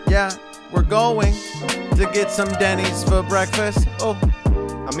 Yeah, we're going to get some Denny's for breakfast. Oh.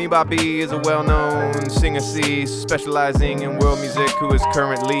 Ami Bobby is a well-known singer, specializing in world music, who is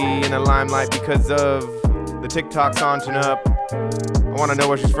currently in the limelight because of the TikToks on Chin Up. I want to know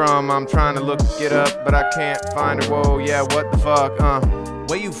where she's from. I'm trying to look it up, but I can't find her. Whoa, yeah, what the fuck?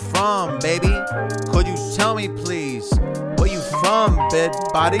 Where you from, baby? Could you tell me, please? Where you from, bed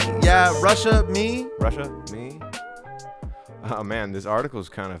body? Yeah, Russia, me? Russia, me? Oh man, this article is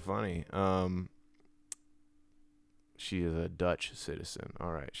kind of funny. She is a Dutch citizen. All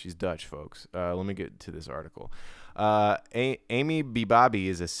right, she's Dutch, folks. Let me get to this article. Amy B-Bobby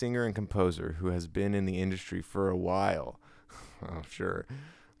is a singer and composer who has been in the industry for a while. Oh, sure.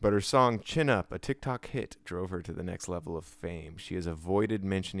 But her song Chin Up, a TikTok hit, drove her to the next level of fame. She has avoided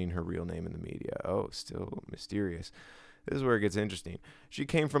mentioning her real name in the media. Oh, still mysterious. This is where it gets interesting. She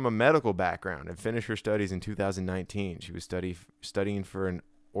came from a medical background and finished her studies in 2019. She was studying for an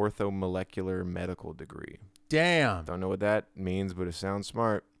orthomolecular medical degree. Damn. Don't know what that means, but it sounds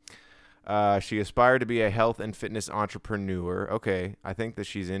smart. She aspired to be a health and fitness entrepreneur. Okay, I think that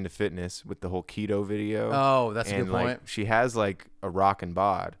she's into fitness with the whole keto video. Oh, that's a good like, point. She has like a rockin'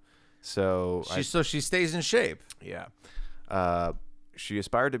 bod. So she stays in shape. Yeah. She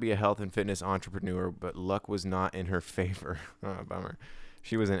aspired to be a health and fitness entrepreneur, but luck was not in her favor. Oh, bummer.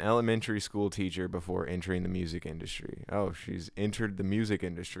 She was an elementary school teacher before entering the music industry. Oh, she's entered the music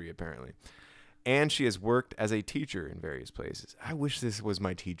industry, apparently. And she has worked as a teacher in various places. I wish this was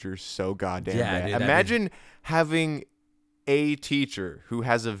my teacher so goddamn bad. Dude, imagine having a teacher who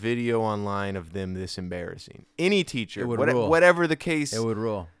has a video online of them this embarrassing. Any teacher, whatever the case. It would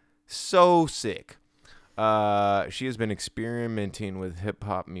rule. So sick. She has been experimenting with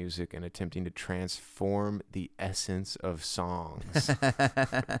hip-hop music and attempting to transform the essence of songs.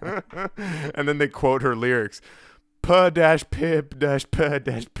 And then they quote her lyrics. Party till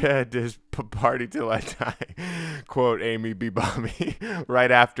I die. Quote Amy B-Bobby. Right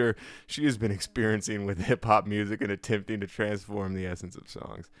after she has been experimenting with hip-hop music and attempting to transform the essence of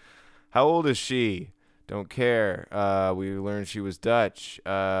songs. How old is she? Don't care. We learned she was Dutch.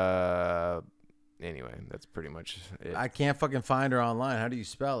 Anyway, that's pretty much it. I can't fucking find her online. How do you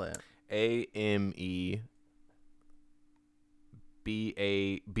spell it? AMEBIBABI.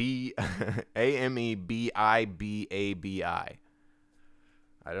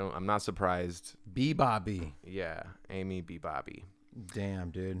 I'm not surprised. B-Bobby. Yeah, Amy B-Bobby.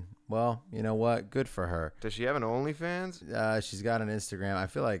 Damn, dude. Well, you know what? Good for her. Does she have an OnlyFans? She's got an Instagram. I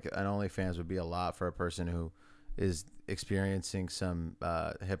feel like an OnlyFans would be a lot for a person who is experiencing some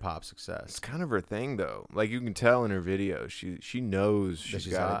hip-hop success. It's kind of her thing, though. Like, you can tell in her videos, she knows she's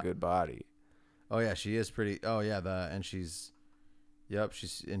got hot. a good body. Oh yeah, she is pretty. Oh yeah, and she's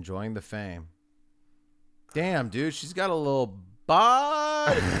enjoying the fame. Damn, dude, she's got a little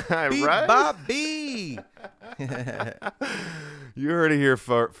bod. Right? Bobby. You heard it here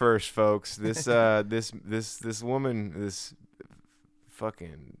first, folks. This this woman, this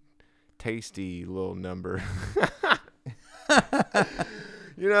fucking tasty little number.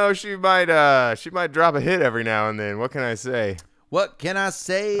 You know, she might drop a hit every now and then. What can I say? What can I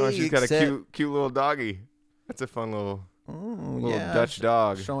say? Oh, she's got a cute little doggy. That's a fun little Dutch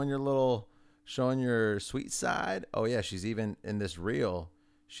dog. Showing your sweet side. Oh yeah, she's even in this reel.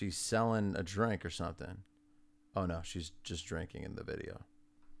 She's selling a drink or something. Oh no, she's just drinking in the video.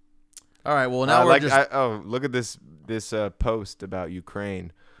 All right, well now look at this post about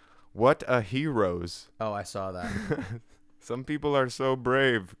Ukraine. What a heroes. Oh, I saw that. Some people are so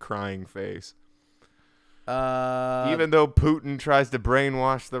brave, crying face. Even Even though Putin tries to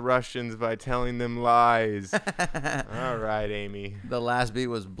brainwash the Russians by telling them lies. All right, Amy. The last beat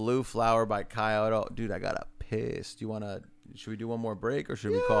was Blue Flower by Kyoto. Dude, I got a piss. Should we do one more break or should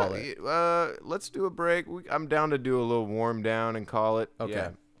we call it? Let's do a break. I'm down to do a little warm down and call it. Okay.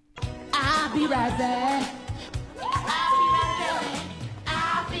 Yeah. I'll be right there. I'll be right there.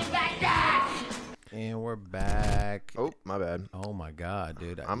 I'll be right there. And we're back. Oh, my bad. Oh my God,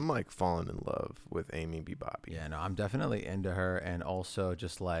 dude. I'm like falling in love with Amy B. Bobby. Yeah, no, I'm definitely into her. And also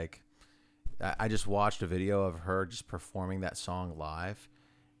just like, I just watched a video of her just performing that song live.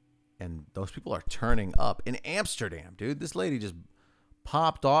 And those people are turning up in Amsterdam, dude. This lady just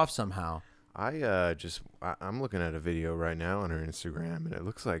popped off somehow. I'm looking at a video right now on her Instagram, and it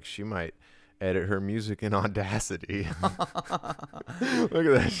looks like she might edit her music in Audacity. Look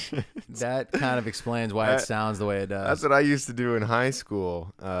at that shit. That kind of explains why it sounds the way it does. That's what I used to do in high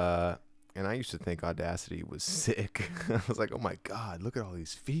school. And I used to think Audacity was sick. I was like, oh my God, look at all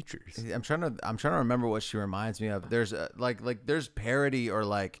these features. I'm trying to remember what she reminds me of. There's there's parody or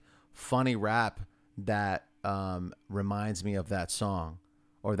like funny rap that reminds me of that song,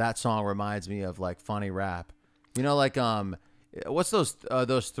 or that song reminds me of like funny rap. You know, like what's those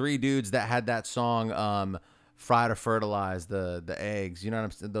three dudes that had that song Fried or Fertilize the eggs? You know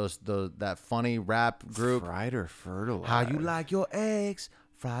what I'm saying? That funny rap group. Fried or Fertilize. How you like your eggs?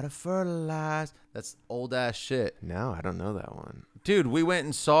 Fried or fertilized. That's old ass shit. No, I don't know that one. Dude, we went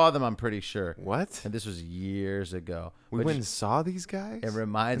and saw them, I'm pretty sure. What? And this was years ago. We went and saw these guys? It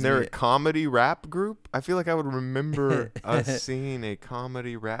reminds me. And they're me. a comedy rap group? I feel like I would remember us seeing a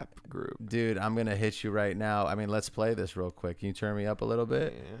comedy rap group. Dude, I'm going to hit you right now. I mean, let's play this real quick. Can you turn me up a little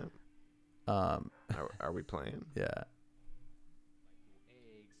bit? Yeah. Are we playing? Yeah.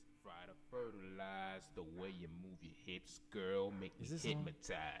 Eggs, fried or fertilized, the way you move your hips, girl, make me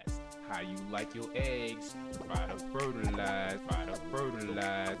hypnotized. How you like your eggs? Fried or fertilized, fried or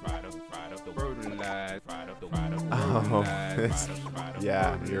fertilized, fried or fertilized, fried or fertilized.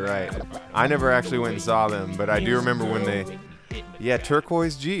 Yeah, you're right. I never actually went and saw them, but I do remember when they,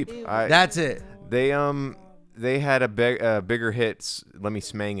 Turquoise Jeep. That's it. They had a bigger hit, Let Me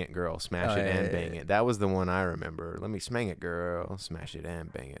Smang It, Girl, Smash It and Bang It. That was the one I remember. Let me smang it, girl, smash it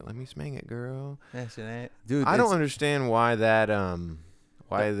and bang it. Let me smang it, girl. Dude, I don't understand why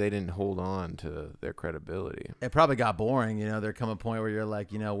why they didn't hold on to their credibility. It probably got boring, you know. There come a point where you're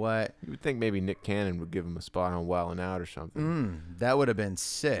like, you know what? You would think maybe Nick Cannon would give him a spot on Wild 'N Out or something. That would have been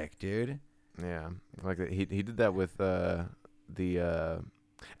sick, dude. Yeah, like he did that with the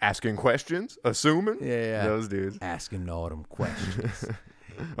Asking Questions, Assuming. Yeah. Those dudes. Asking all them questions.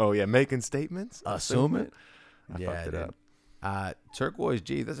 Oh, yeah. Making statements. Assuming. I fucked it up. Turquoise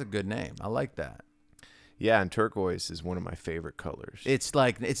G, that's a good name. I like that. Yeah, and turquoise is one of my favorite colors. It's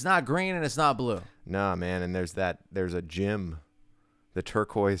like, it's not green and it's not blue. Nah, man. And there's a gym, the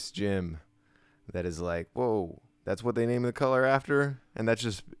turquoise gym, that is like, whoa, that's what they named the color after? And that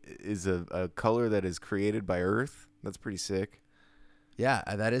just is a color that is created by Earth? That's pretty sick. Yeah,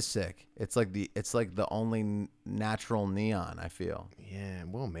 that is sick. It's like the only natural neon, I feel. Yeah,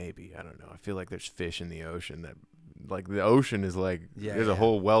 well, maybe. I don't know. I feel like there's fish in the ocean that, like, the ocean is like, there's a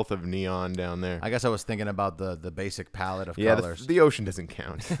whole wealth of neon down there. I guess I was thinking about the basic palette of colors. The ocean doesn't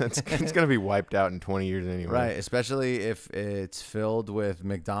count. It's going to be wiped out in 20 years anyway. Right, especially if it's filled with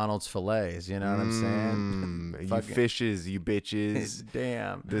McDonald's fillets. You know what I'm saying? You fishes, you bitches.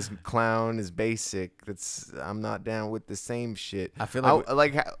 Damn. This clown is basic. I'm not down with the same shit. I feel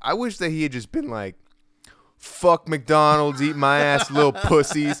like I wish that he had just been like, Fuck McDonald's, eat my ass, little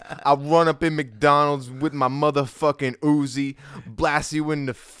pussies. I'll run up in McDonald's with my motherfucking Uzi, blast you in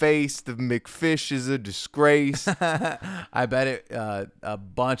the face. The McFish is a disgrace. I bet it. A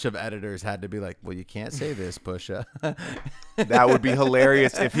bunch of editors had to be like, "Well, you can't say this, Pusha." That would be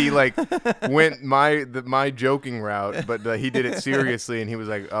hilarious if he like went my joking route, but he did it seriously, and he was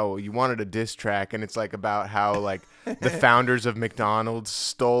like, "Oh, you wanted a diss track," and it's like about how like the founders of McDonald's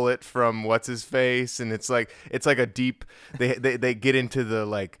stole it from what's his face, and it's like a deep. They get into the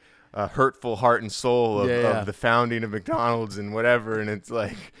like hurtful heart and soul of the founding of McDonald's and whatever, and it's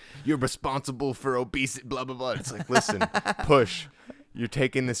like you're responsible for obesity, blah blah blah. It's like, listen, Push. You're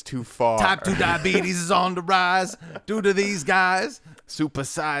taking this too far. Type 2 diabetes is on the rise due to these guys. Super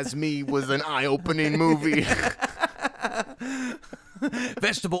Size Me was an eye-opening movie.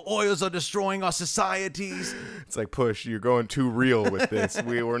 Vegetable oils are destroying our societies. It's like, Push, you're going too real with this.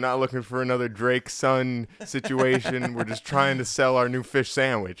 We're not looking for another Drake son situation. We're just trying to sell our new fish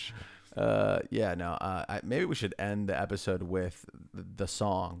sandwich. Maybe we should end the episode with the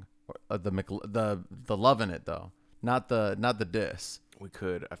song, the loving it though. Not the diss. We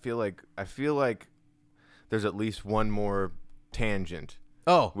could. I feel like there's at least one more tangent.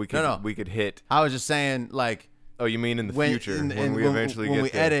 Oh, we could hit. I was just saying, like. Oh, you mean in the future when we eventually when get we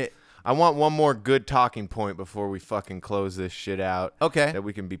there. edit. I want one more good talking point before we fucking close this shit out. Okay. That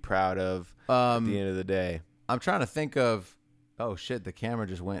we can be proud of at the end of the day. I'm trying to think of. Oh shit! The camera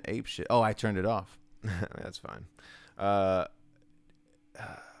just went ape shit. Oh, I turned it off. That's fine.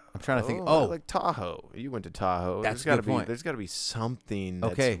 I'm trying to think. Like Tahoe. You went to Tahoe. That's a good point. There's got to be something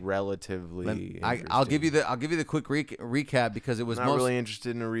that's relatively. I'll give you the quick recap because it was I'm not really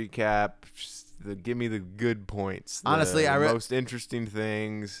interested in a recap. Just give me the good points. Honestly, the most interesting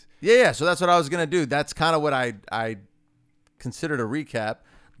things. Yeah. So that's what I was gonna do. That's kind of what I considered a recap.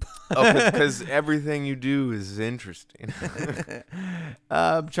 Because everything you do is interesting.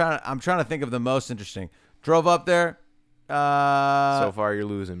 I'm trying to think of the most interesting. Drove up there. So far, you're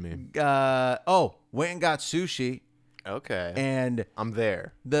losing me. Went and got sushi. Okay. And I'm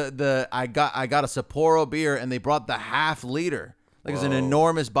there. I got a Sapporo beer, and they brought the half liter. Like it's an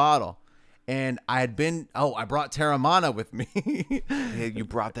enormous bottle. And I brought Terramana with me. Yeah, you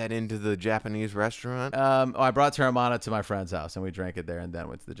brought that into the Japanese restaurant? I brought Terramana to my friend's house, and we drank it there, and then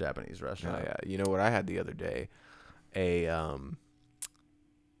went to the Japanese restaurant. Oh, yeah. You know what I had the other day?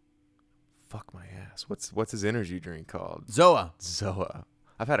 Fuck my ass. What's his energy drink called? Zoa.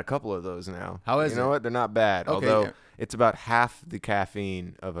 I've had a couple of those now. How is it? You know what? They're not bad. Okay, although it's about half the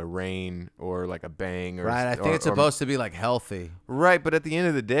caffeine of a Reign or like a Bang. Right. I think it's supposed to be like healthy. Right. But at the end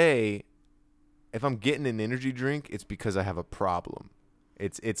of the day, if I'm getting an energy drink, it's because I have a problem.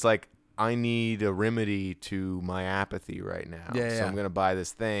 It's like I need a remedy to my apathy right now. Yeah. So I'm gonna buy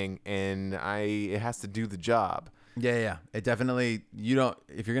this thing, and it has to do the job. Yeah. It definitely,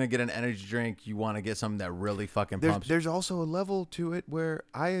 if you're going to get an energy drink, you want to get something that really fucking pumps. There's also a level to it where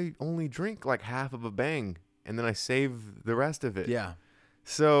I only drink like half of a Bang, and then I save the rest of it. Yeah.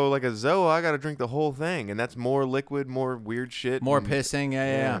 So like a Zoa, I got to drink the whole thing, and that's more liquid, more weird shit. More pissing.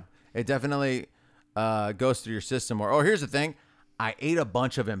 Yeah. It definitely goes through your system more. Oh, here's the thing. I ate a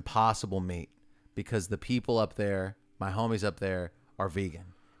bunch of Impossible meat because the people up there, my homies up there, are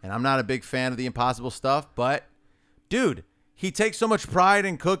vegan. And I'm not a big fan of the Impossible stuff, but dude, he takes so much pride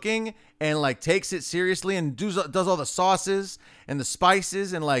in cooking and like takes it seriously and does all the sauces and the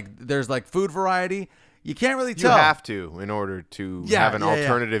spices and like there's like food variety. You can't really tell. You have to in order to have an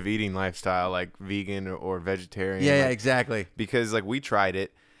alternative eating lifestyle like vegan or vegetarian. Yeah, exactly. Because like we tried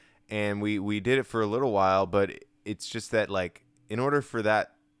it and we did it for a little while, but it's just that like in order for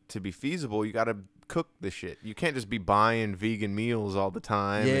that to be feasible, you got to cook the shit. You can't just be buying vegan meals all the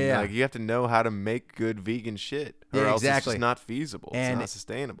time. Yeah. Like you have to know how to make good vegan shit, or else it's just not feasible. It's not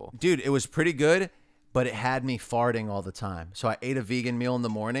sustainable. Dude, it was pretty good, but it had me farting all the time. So I ate a vegan meal in the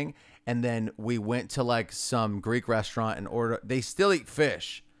morning, and then we went to like some Greek restaurant and ordered. They still eat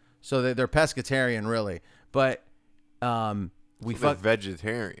fish, so they're pescatarian, really. But they're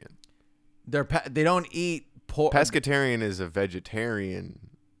vegetarian. They don't eat pork. Pescatarian is a vegetarian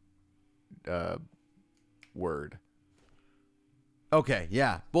word. Okay,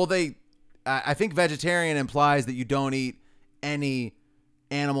 yeah. Well, I think vegetarian implies that you don't eat any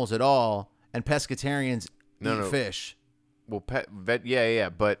animals at all, and pescatarians eat fish. Well,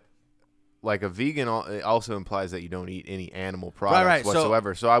 but like a vegan also implies that you don't eat any animal products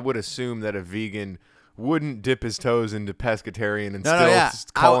whatsoever. So I would assume that a vegan wouldn't dip his toes into pescatarian and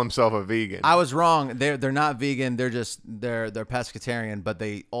call himself a vegan. I was wrong. They're not vegan. They're pescatarian, but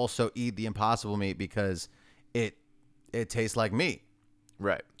they also eat the Impossible meat because it tastes like meat.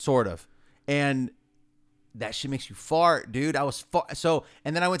 Right. Sort of. And that shit makes you fart, dude. I was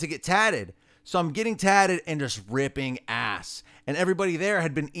and then I went to get tatted. So I'm getting tatted and just ripping ass. And everybody there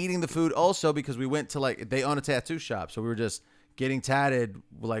had been eating the food also because we went to they own a tattoo shop. So we were just getting tatted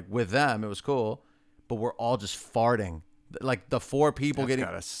with them. It was cool. But we're all just farting. Like the 4 people That's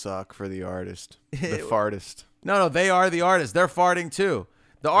gotta suck for the artist. The fartist. No, they are the artists. They're farting too.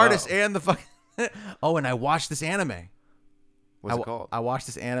 The artist and the fucking. Oh, and I watched this anime. What's it called? I watched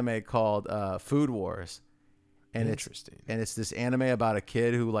this anime called Food Wars. And Interesting. It's this anime about a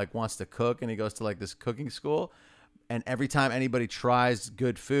kid who wants to cook, and he goes to this cooking school, and every time anybody tries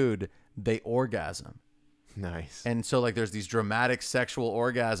good food, they orgasm. Nice. And so there's these dramatic sexual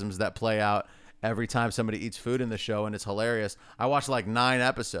orgasms that play out every time somebody eats food in the show, and it's hilarious. I watched 9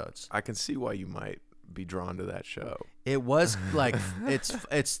 episodes. I can see why you might be drawn to that show. It was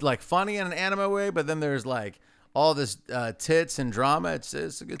it's funny in an anime way, but then there's all this tits and drama. It's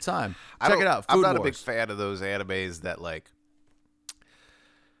a good time. Check it out. Food I'm not Wars. a big fan of those animes that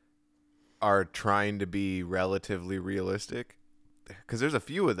are trying to be relatively realistic, because there's a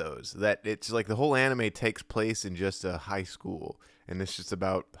few of those that it's the whole anime takes place in just a high school, and it's just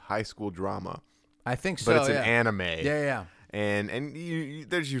about high school drama. I think so. But it's an anime. Yeah. And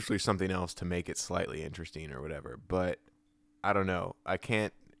there's usually something else to make it slightly interesting or whatever. But I don't know. I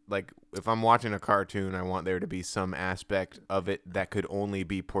can't. If I'm watching a cartoon, I want there to be some aspect of it that could only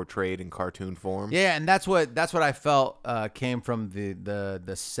be portrayed in cartoon form. Yeah, and that's what I felt came from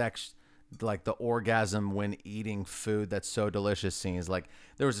the sex, the orgasm when eating food that's so delicious scenes.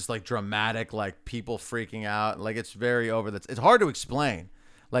 There was this dramatic people freaking out. It's very over. It's hard to explain.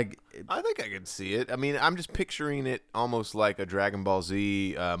 I think I can see it. I mean, I'm just picturing it almost like a Dragon Ball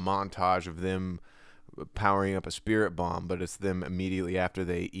Z montage of them powering up a spirit bomb, but it's them immediately after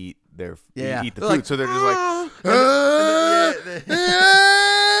they eat eat the food. So they're just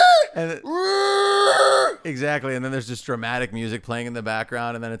exactly. And then there's just dramatic music playing in the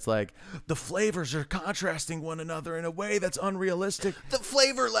background, and then it's the flavors are contrasting one another in a way that's unrealistic. The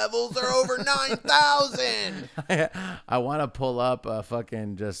flavor levels are over 9,000. I want to pull up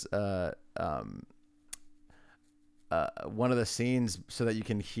fucking just one of the scenes so that you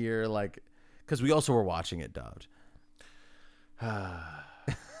can hear because we also were watching it dubbed. How'd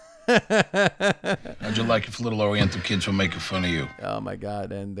you like if little Oriental kids were making fun of you? Oh my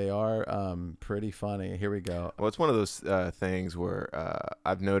God, and they are pretty funny. Here we go. Well, it's one of those things where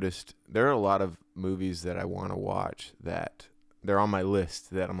I've noticed there are a lot of movies that I want to watch that they're on my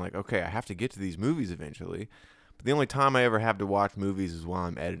list that I'm okay, I have to get to these movies eventually. But the only time I ever have to watch movies is while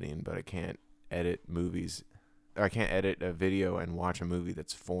I'm editing, but I can't edit movies, or I can't edit a video and watch a movie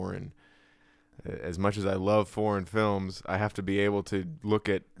that's foreign. As much as I love foreign films, I have to be able to look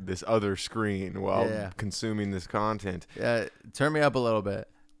at this other screen while consuming this content. Yeah, turn me up a little bit.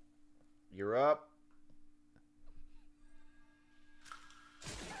 You're up.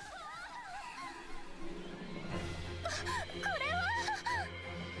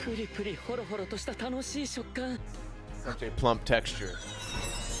 Such a plump texture.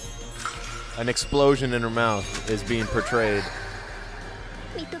 An explosion in her mouth is being portrayed.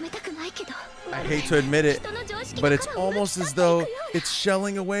 I hate to admit it, but it's almost as though it's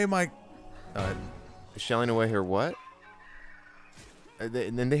shelling away my... Shelling away her what? And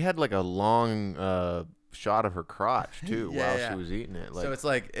then they had a long shot of her crotch too while she was eating it. So it's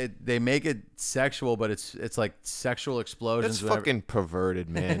they make it sexual, but it's sexual explosions. That's fucking perverted,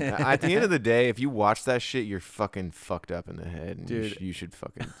 man. At the end of the day, if you watch that shit, you're fucking fucked up in the head. And dude, you should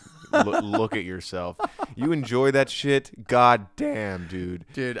fucking look at yourself. You enjoy that shit? God damn, dude.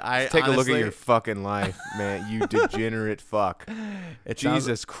 Dude, take a look at your fucking life, man. You degenerate fuck.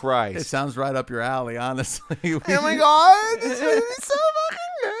 Jesus Christ. It sounds right up your alley, honestly. Oh my God, this is so fucking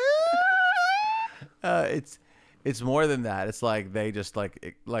good. It's more than that. It's they just a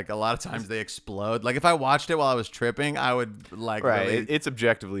lot of times they explode. If I watched it while I was tripping, I would right. Really... It's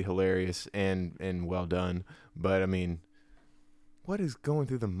objectively hilarious and well done. But I mean, what is going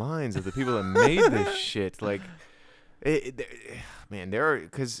through the minds of the people that made this shit? Man,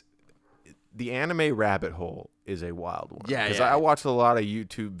 because the anime rabbit hole is a wild one. Yeah, because yeah. I watch a lot of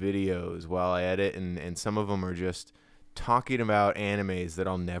YouTube videos while I edit, and some of them are just talking about animes that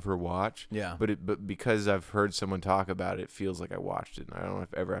I'll never watch. Yeah. But because I've heard someone talk about it, it feels like I watched it, and I don't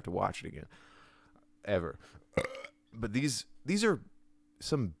ever have to watch it again, ever. But these are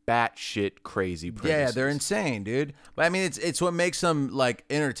some batshit crazy premises. Yeah, they're insane, dude. But I mean, it's what makes them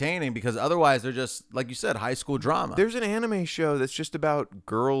entertaining, because otherwise they're just, like you said, high school drama. There's an anime show that's just about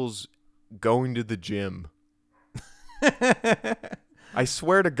girls going to the gym. I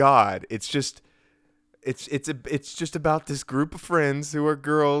swear to God, it's just it's just about this group of friends who are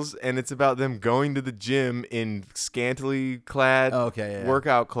girls, and it's about them going to the gym in scantily clad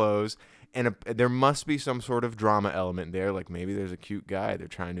workout clothes. And there must be some sort of drama element there, like maybe there's a cute guy they're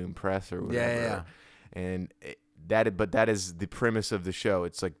trying to impress or whatever. Yeah. And that is the premise of the show.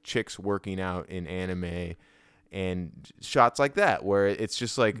 It's like chicks working out in anime, and shots like that where it's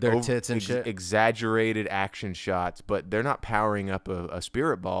just like their tits and shit, exaggerated action shots, but they're not powering up a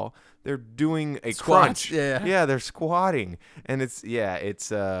spirit ball. They're doing a Squats. crunch. Yeah, they're squatting, and it's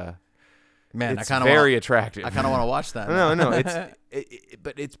man, it's very attractive. I kind of want to watch that. No,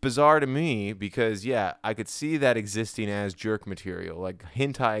 but it's bizarre to me because I could see that existing as jerk material. Like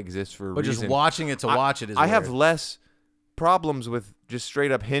hentai exists for a reason. But just watching it to watch it is I weird. have less problems with just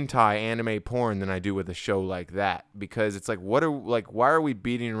straight up hentai anime porn than I do with a show like that, because it's like, why are we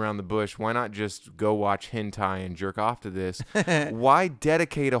beating around the bush? Why not just go watch hentai and jerk off to this? Why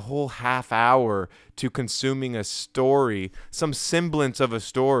dedicate a whole half hour to consuming a story, some semblance of a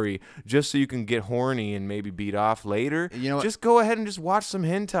story, just so you can get horny and maybe beat off later? You know what? Just go ahead and just watch some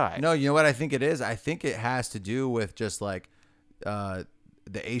hentai. No, you know what I think it is? I think it has to do with just like the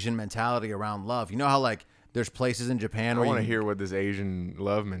Asian mentality around love. You know how like there's places in Japan where I want to hear what this Asian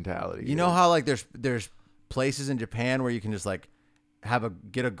love mentality You know how like there's places in Japan where you can just like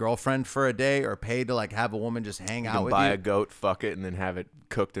get a girlfriend for a day, or pay to like have a woman just hang out with you. Buy a goat, fuck it, and then have it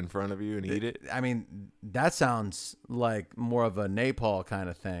cooked in front of you and eat it. I mean, that sounds like more of a Nepal kind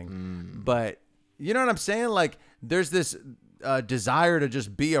of thing. But you know what I'm saying? Like there's this desire to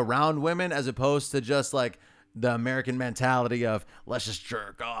just be around women as opposed to just like the American mentality of let's just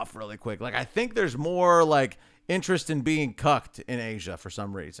jerk off really quick. Like I think there's more like interest in being cucked in Asia for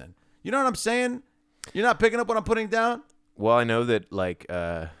some reason. You know what I'm saying? You're not picking up what I'm putting down? Well, I know that like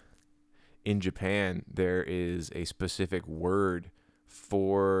in Japan there is a specific word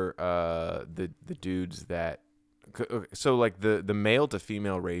for the dudes that so like the male to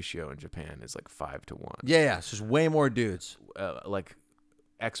female ratio in Japan is like 5 to 1. Yeah, it's just way more dudes. Like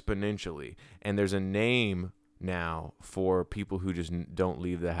exponentially, and there's a name now for people who just don't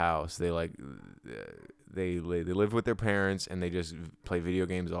leave the house. They like they live with their parents and they just play video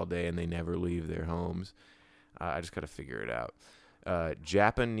games all day and they never leave their homes. I just gotta figure it out.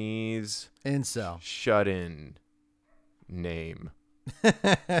 Japanese incel shut-in name.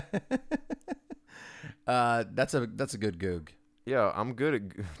 That's a good goog. Yeah, I'm good at.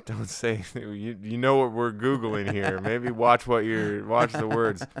 Don't say you know what we're googling here. Maybe watch the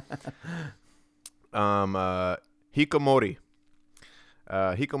words. Hikomori.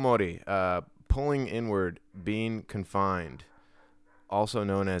 Hikomori. Pulling inward, being confined, also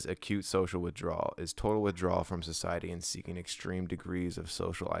known as acute social withdrawal, is total withdrawal from society and seeking extreme degrees of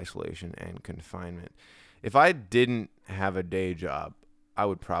social isolation and confinement. If I didn't have a day job, I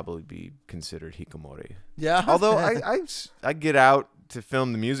would probably be considered hikomori. Yeah. Although I get out to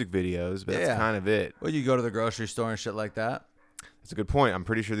film the music videos, but that's kind of it. Well, you go to the grocery store and shit like that. That's a good point. I'm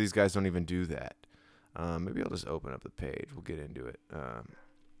pretty sure these guys don't even do that. Maybe I'll just open up the page. We'll get into it.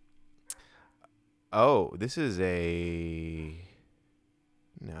 This is a...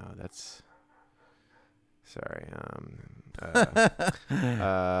 No, that's... Sorry.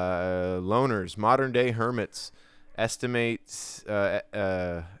 Loners, modern-day hermits. Estimates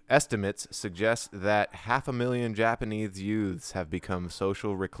suggest that 500,000 Japanese youths have become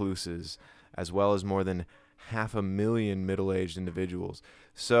social recluses, as well as more than 500,000 middle-aged individuals.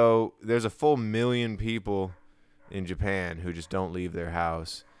 So there's a full million people in Japan who just don't leave their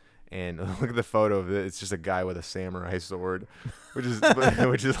house. And look at the photo of it. It's just a guy with a samurai sword, which is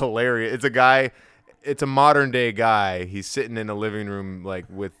hilarious. It's a guy. It's a modern day guy. He's sitting in a living room,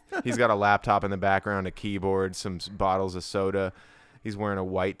 he's got a laptop in the background, a keyboard, some bottles of soda. He's wearing a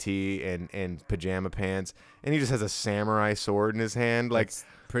white tee and pajama pants, and he just has a samurai sword in his hand. That's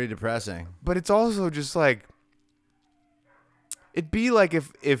pretty depressing. But it's also just like, it'd be like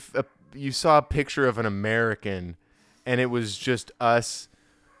if you saw a picture of an American, and it was just us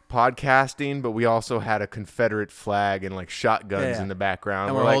podcasting, but we also had a Confederate flag and shotguns in the background,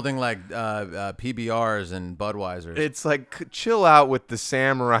 and we're holding PBRs and Budweisers. It's like, chill out with the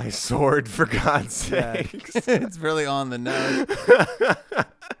samurai sword, for God's sakes. It's really on the nose.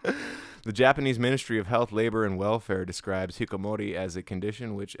 The Japanese Ministry of Health, Labor, and Welfare describes hikomori as a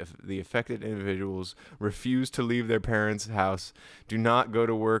condition which if the affected individuals refuse to leave their parents' house, do not go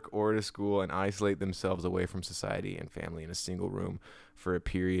to work or to school, and isolate themselves away from society and family in a single room for a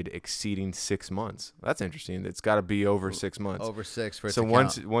period exceeding 6 months. That's interesting. It's got to be over 6 months. Over 6 for it so to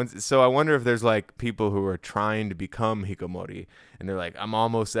once count. So I wonder if there's like people who are trying to become hikomori and they're like, I'm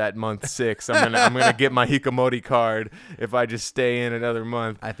almost at month 6. I'm gonna get my hikomori card if I just stay in another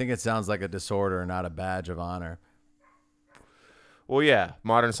month. I think it sounds like a disorder, not a badge of honor. Well, yeah,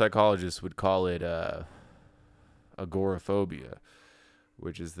 modern psychologists would call it agoraphobia,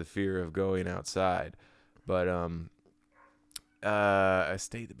 which is the fear of going outside. But a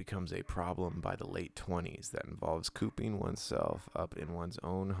state that becomes a problem by the late 20s that involves cooping oneself up in one's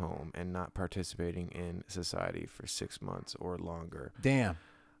own home and not participating in society for 6 months or longer. Damn.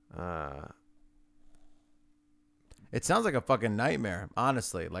 It sounds like a fucking nightmare,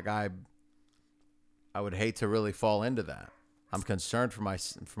 honestly. Like I would hate to really fall into that. I'm concerned for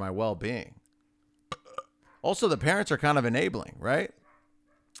my well-being. Also, the parents are kind of enabling, right?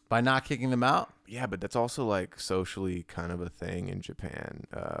 By not kicking them out. Yeah, but that's also like socially kind of a thing in Japan,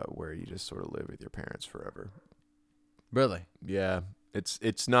 where you just sort of live with your parents forever. Really? Yeah,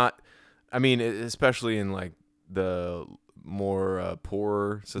 it's not. I mean, especially in like the more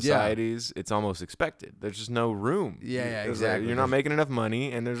poorer societies, it's almost expected. There's just no room. Yeah, It's exactly. like you're not making enough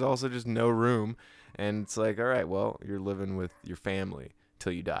money, and there's also just no room. And it's like, all right, well, you're living with your family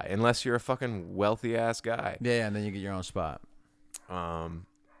till you die, unless you're a fucking wealthy ass guy. Yeah, and then you get your own spot.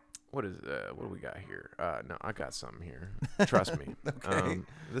 What do we got here? No, I got something here. Trust me. Okay.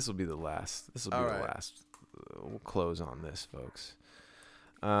 This will be the last. This will be All the right. last. We'll close on this, folks.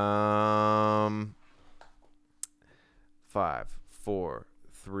 5, 4,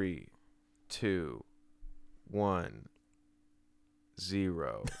 3, 2, 1,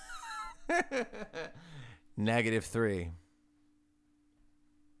 0. -3.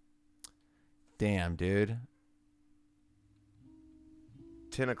 Damn, dude.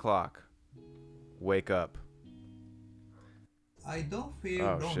 10 o'clock. Wake up. I don't feel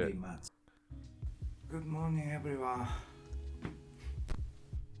Oh, lonely shit. much. Good morning, everyone.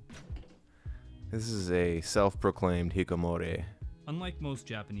 This is a self-proclaimed hikomori. Unlike most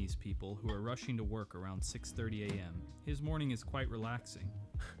Japanese people who are rushing to work around 6:30 a.m., his morning is quite relaxing.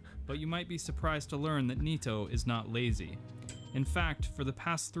 But you might be surprised to learn that Nito is not lazy. In fact, for the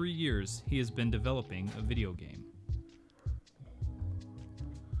past 3 years, he has been developing a video game.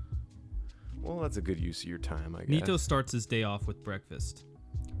 Well, that's a good use of your time, I guess. Nito starts his day off with breakfast.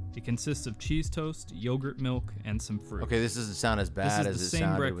 It consists of cheese toast, yogurt milk, and some fruit. Okay, this doesn't sound as bad This as is it the same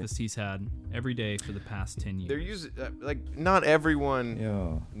sounded. breakfast he's had every day for the past 10 years. They're using like not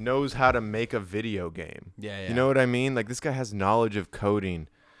everyone knows how to make a video game. Yeah. You know what I mean? Like this guy has knowledge of coding.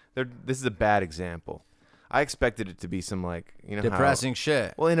 This is a bad example. I expected it to be some like depressing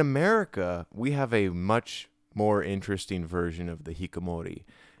shit. Well, in America, we have a much more interesting version of the hikomori,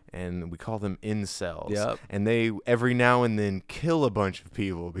 and we call them incels. Yep. And they every now and then kill a bunch of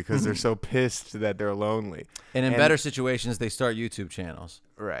people because they're so pissed that they're lonely. And in better situations, they start YouTube channels.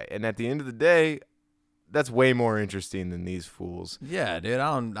 Right. And at the end of the day, that's way more interesting than these fools. Yeah, dude.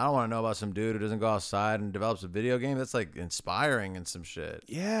 I don't want to know about some dude who doesn't go outside and develops a video game. That's like inspiring and some shit.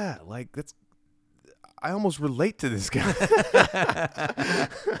 Yeah, like I almost relate to this guy.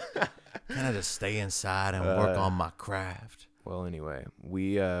 Kind of just stay inside and work on my craft. Well, anyway,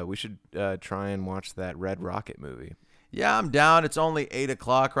 we should try and watch that Red Rocket movie. Yeah, I'm down. It's only 8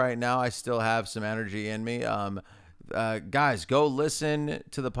 o'clock right now. I still have some energy in me. Guys, go listen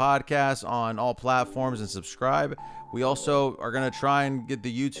to the podcast on all platforms and subscribe. We also are going to try and get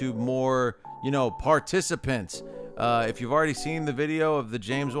the YouTube more, participants. If you've already seen the video of the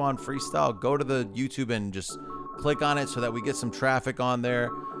James Wan freestyle, go to the YouTube and just click on it so that we get some traffic on there.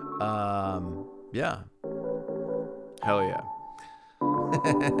 Yeah. Hell yeah.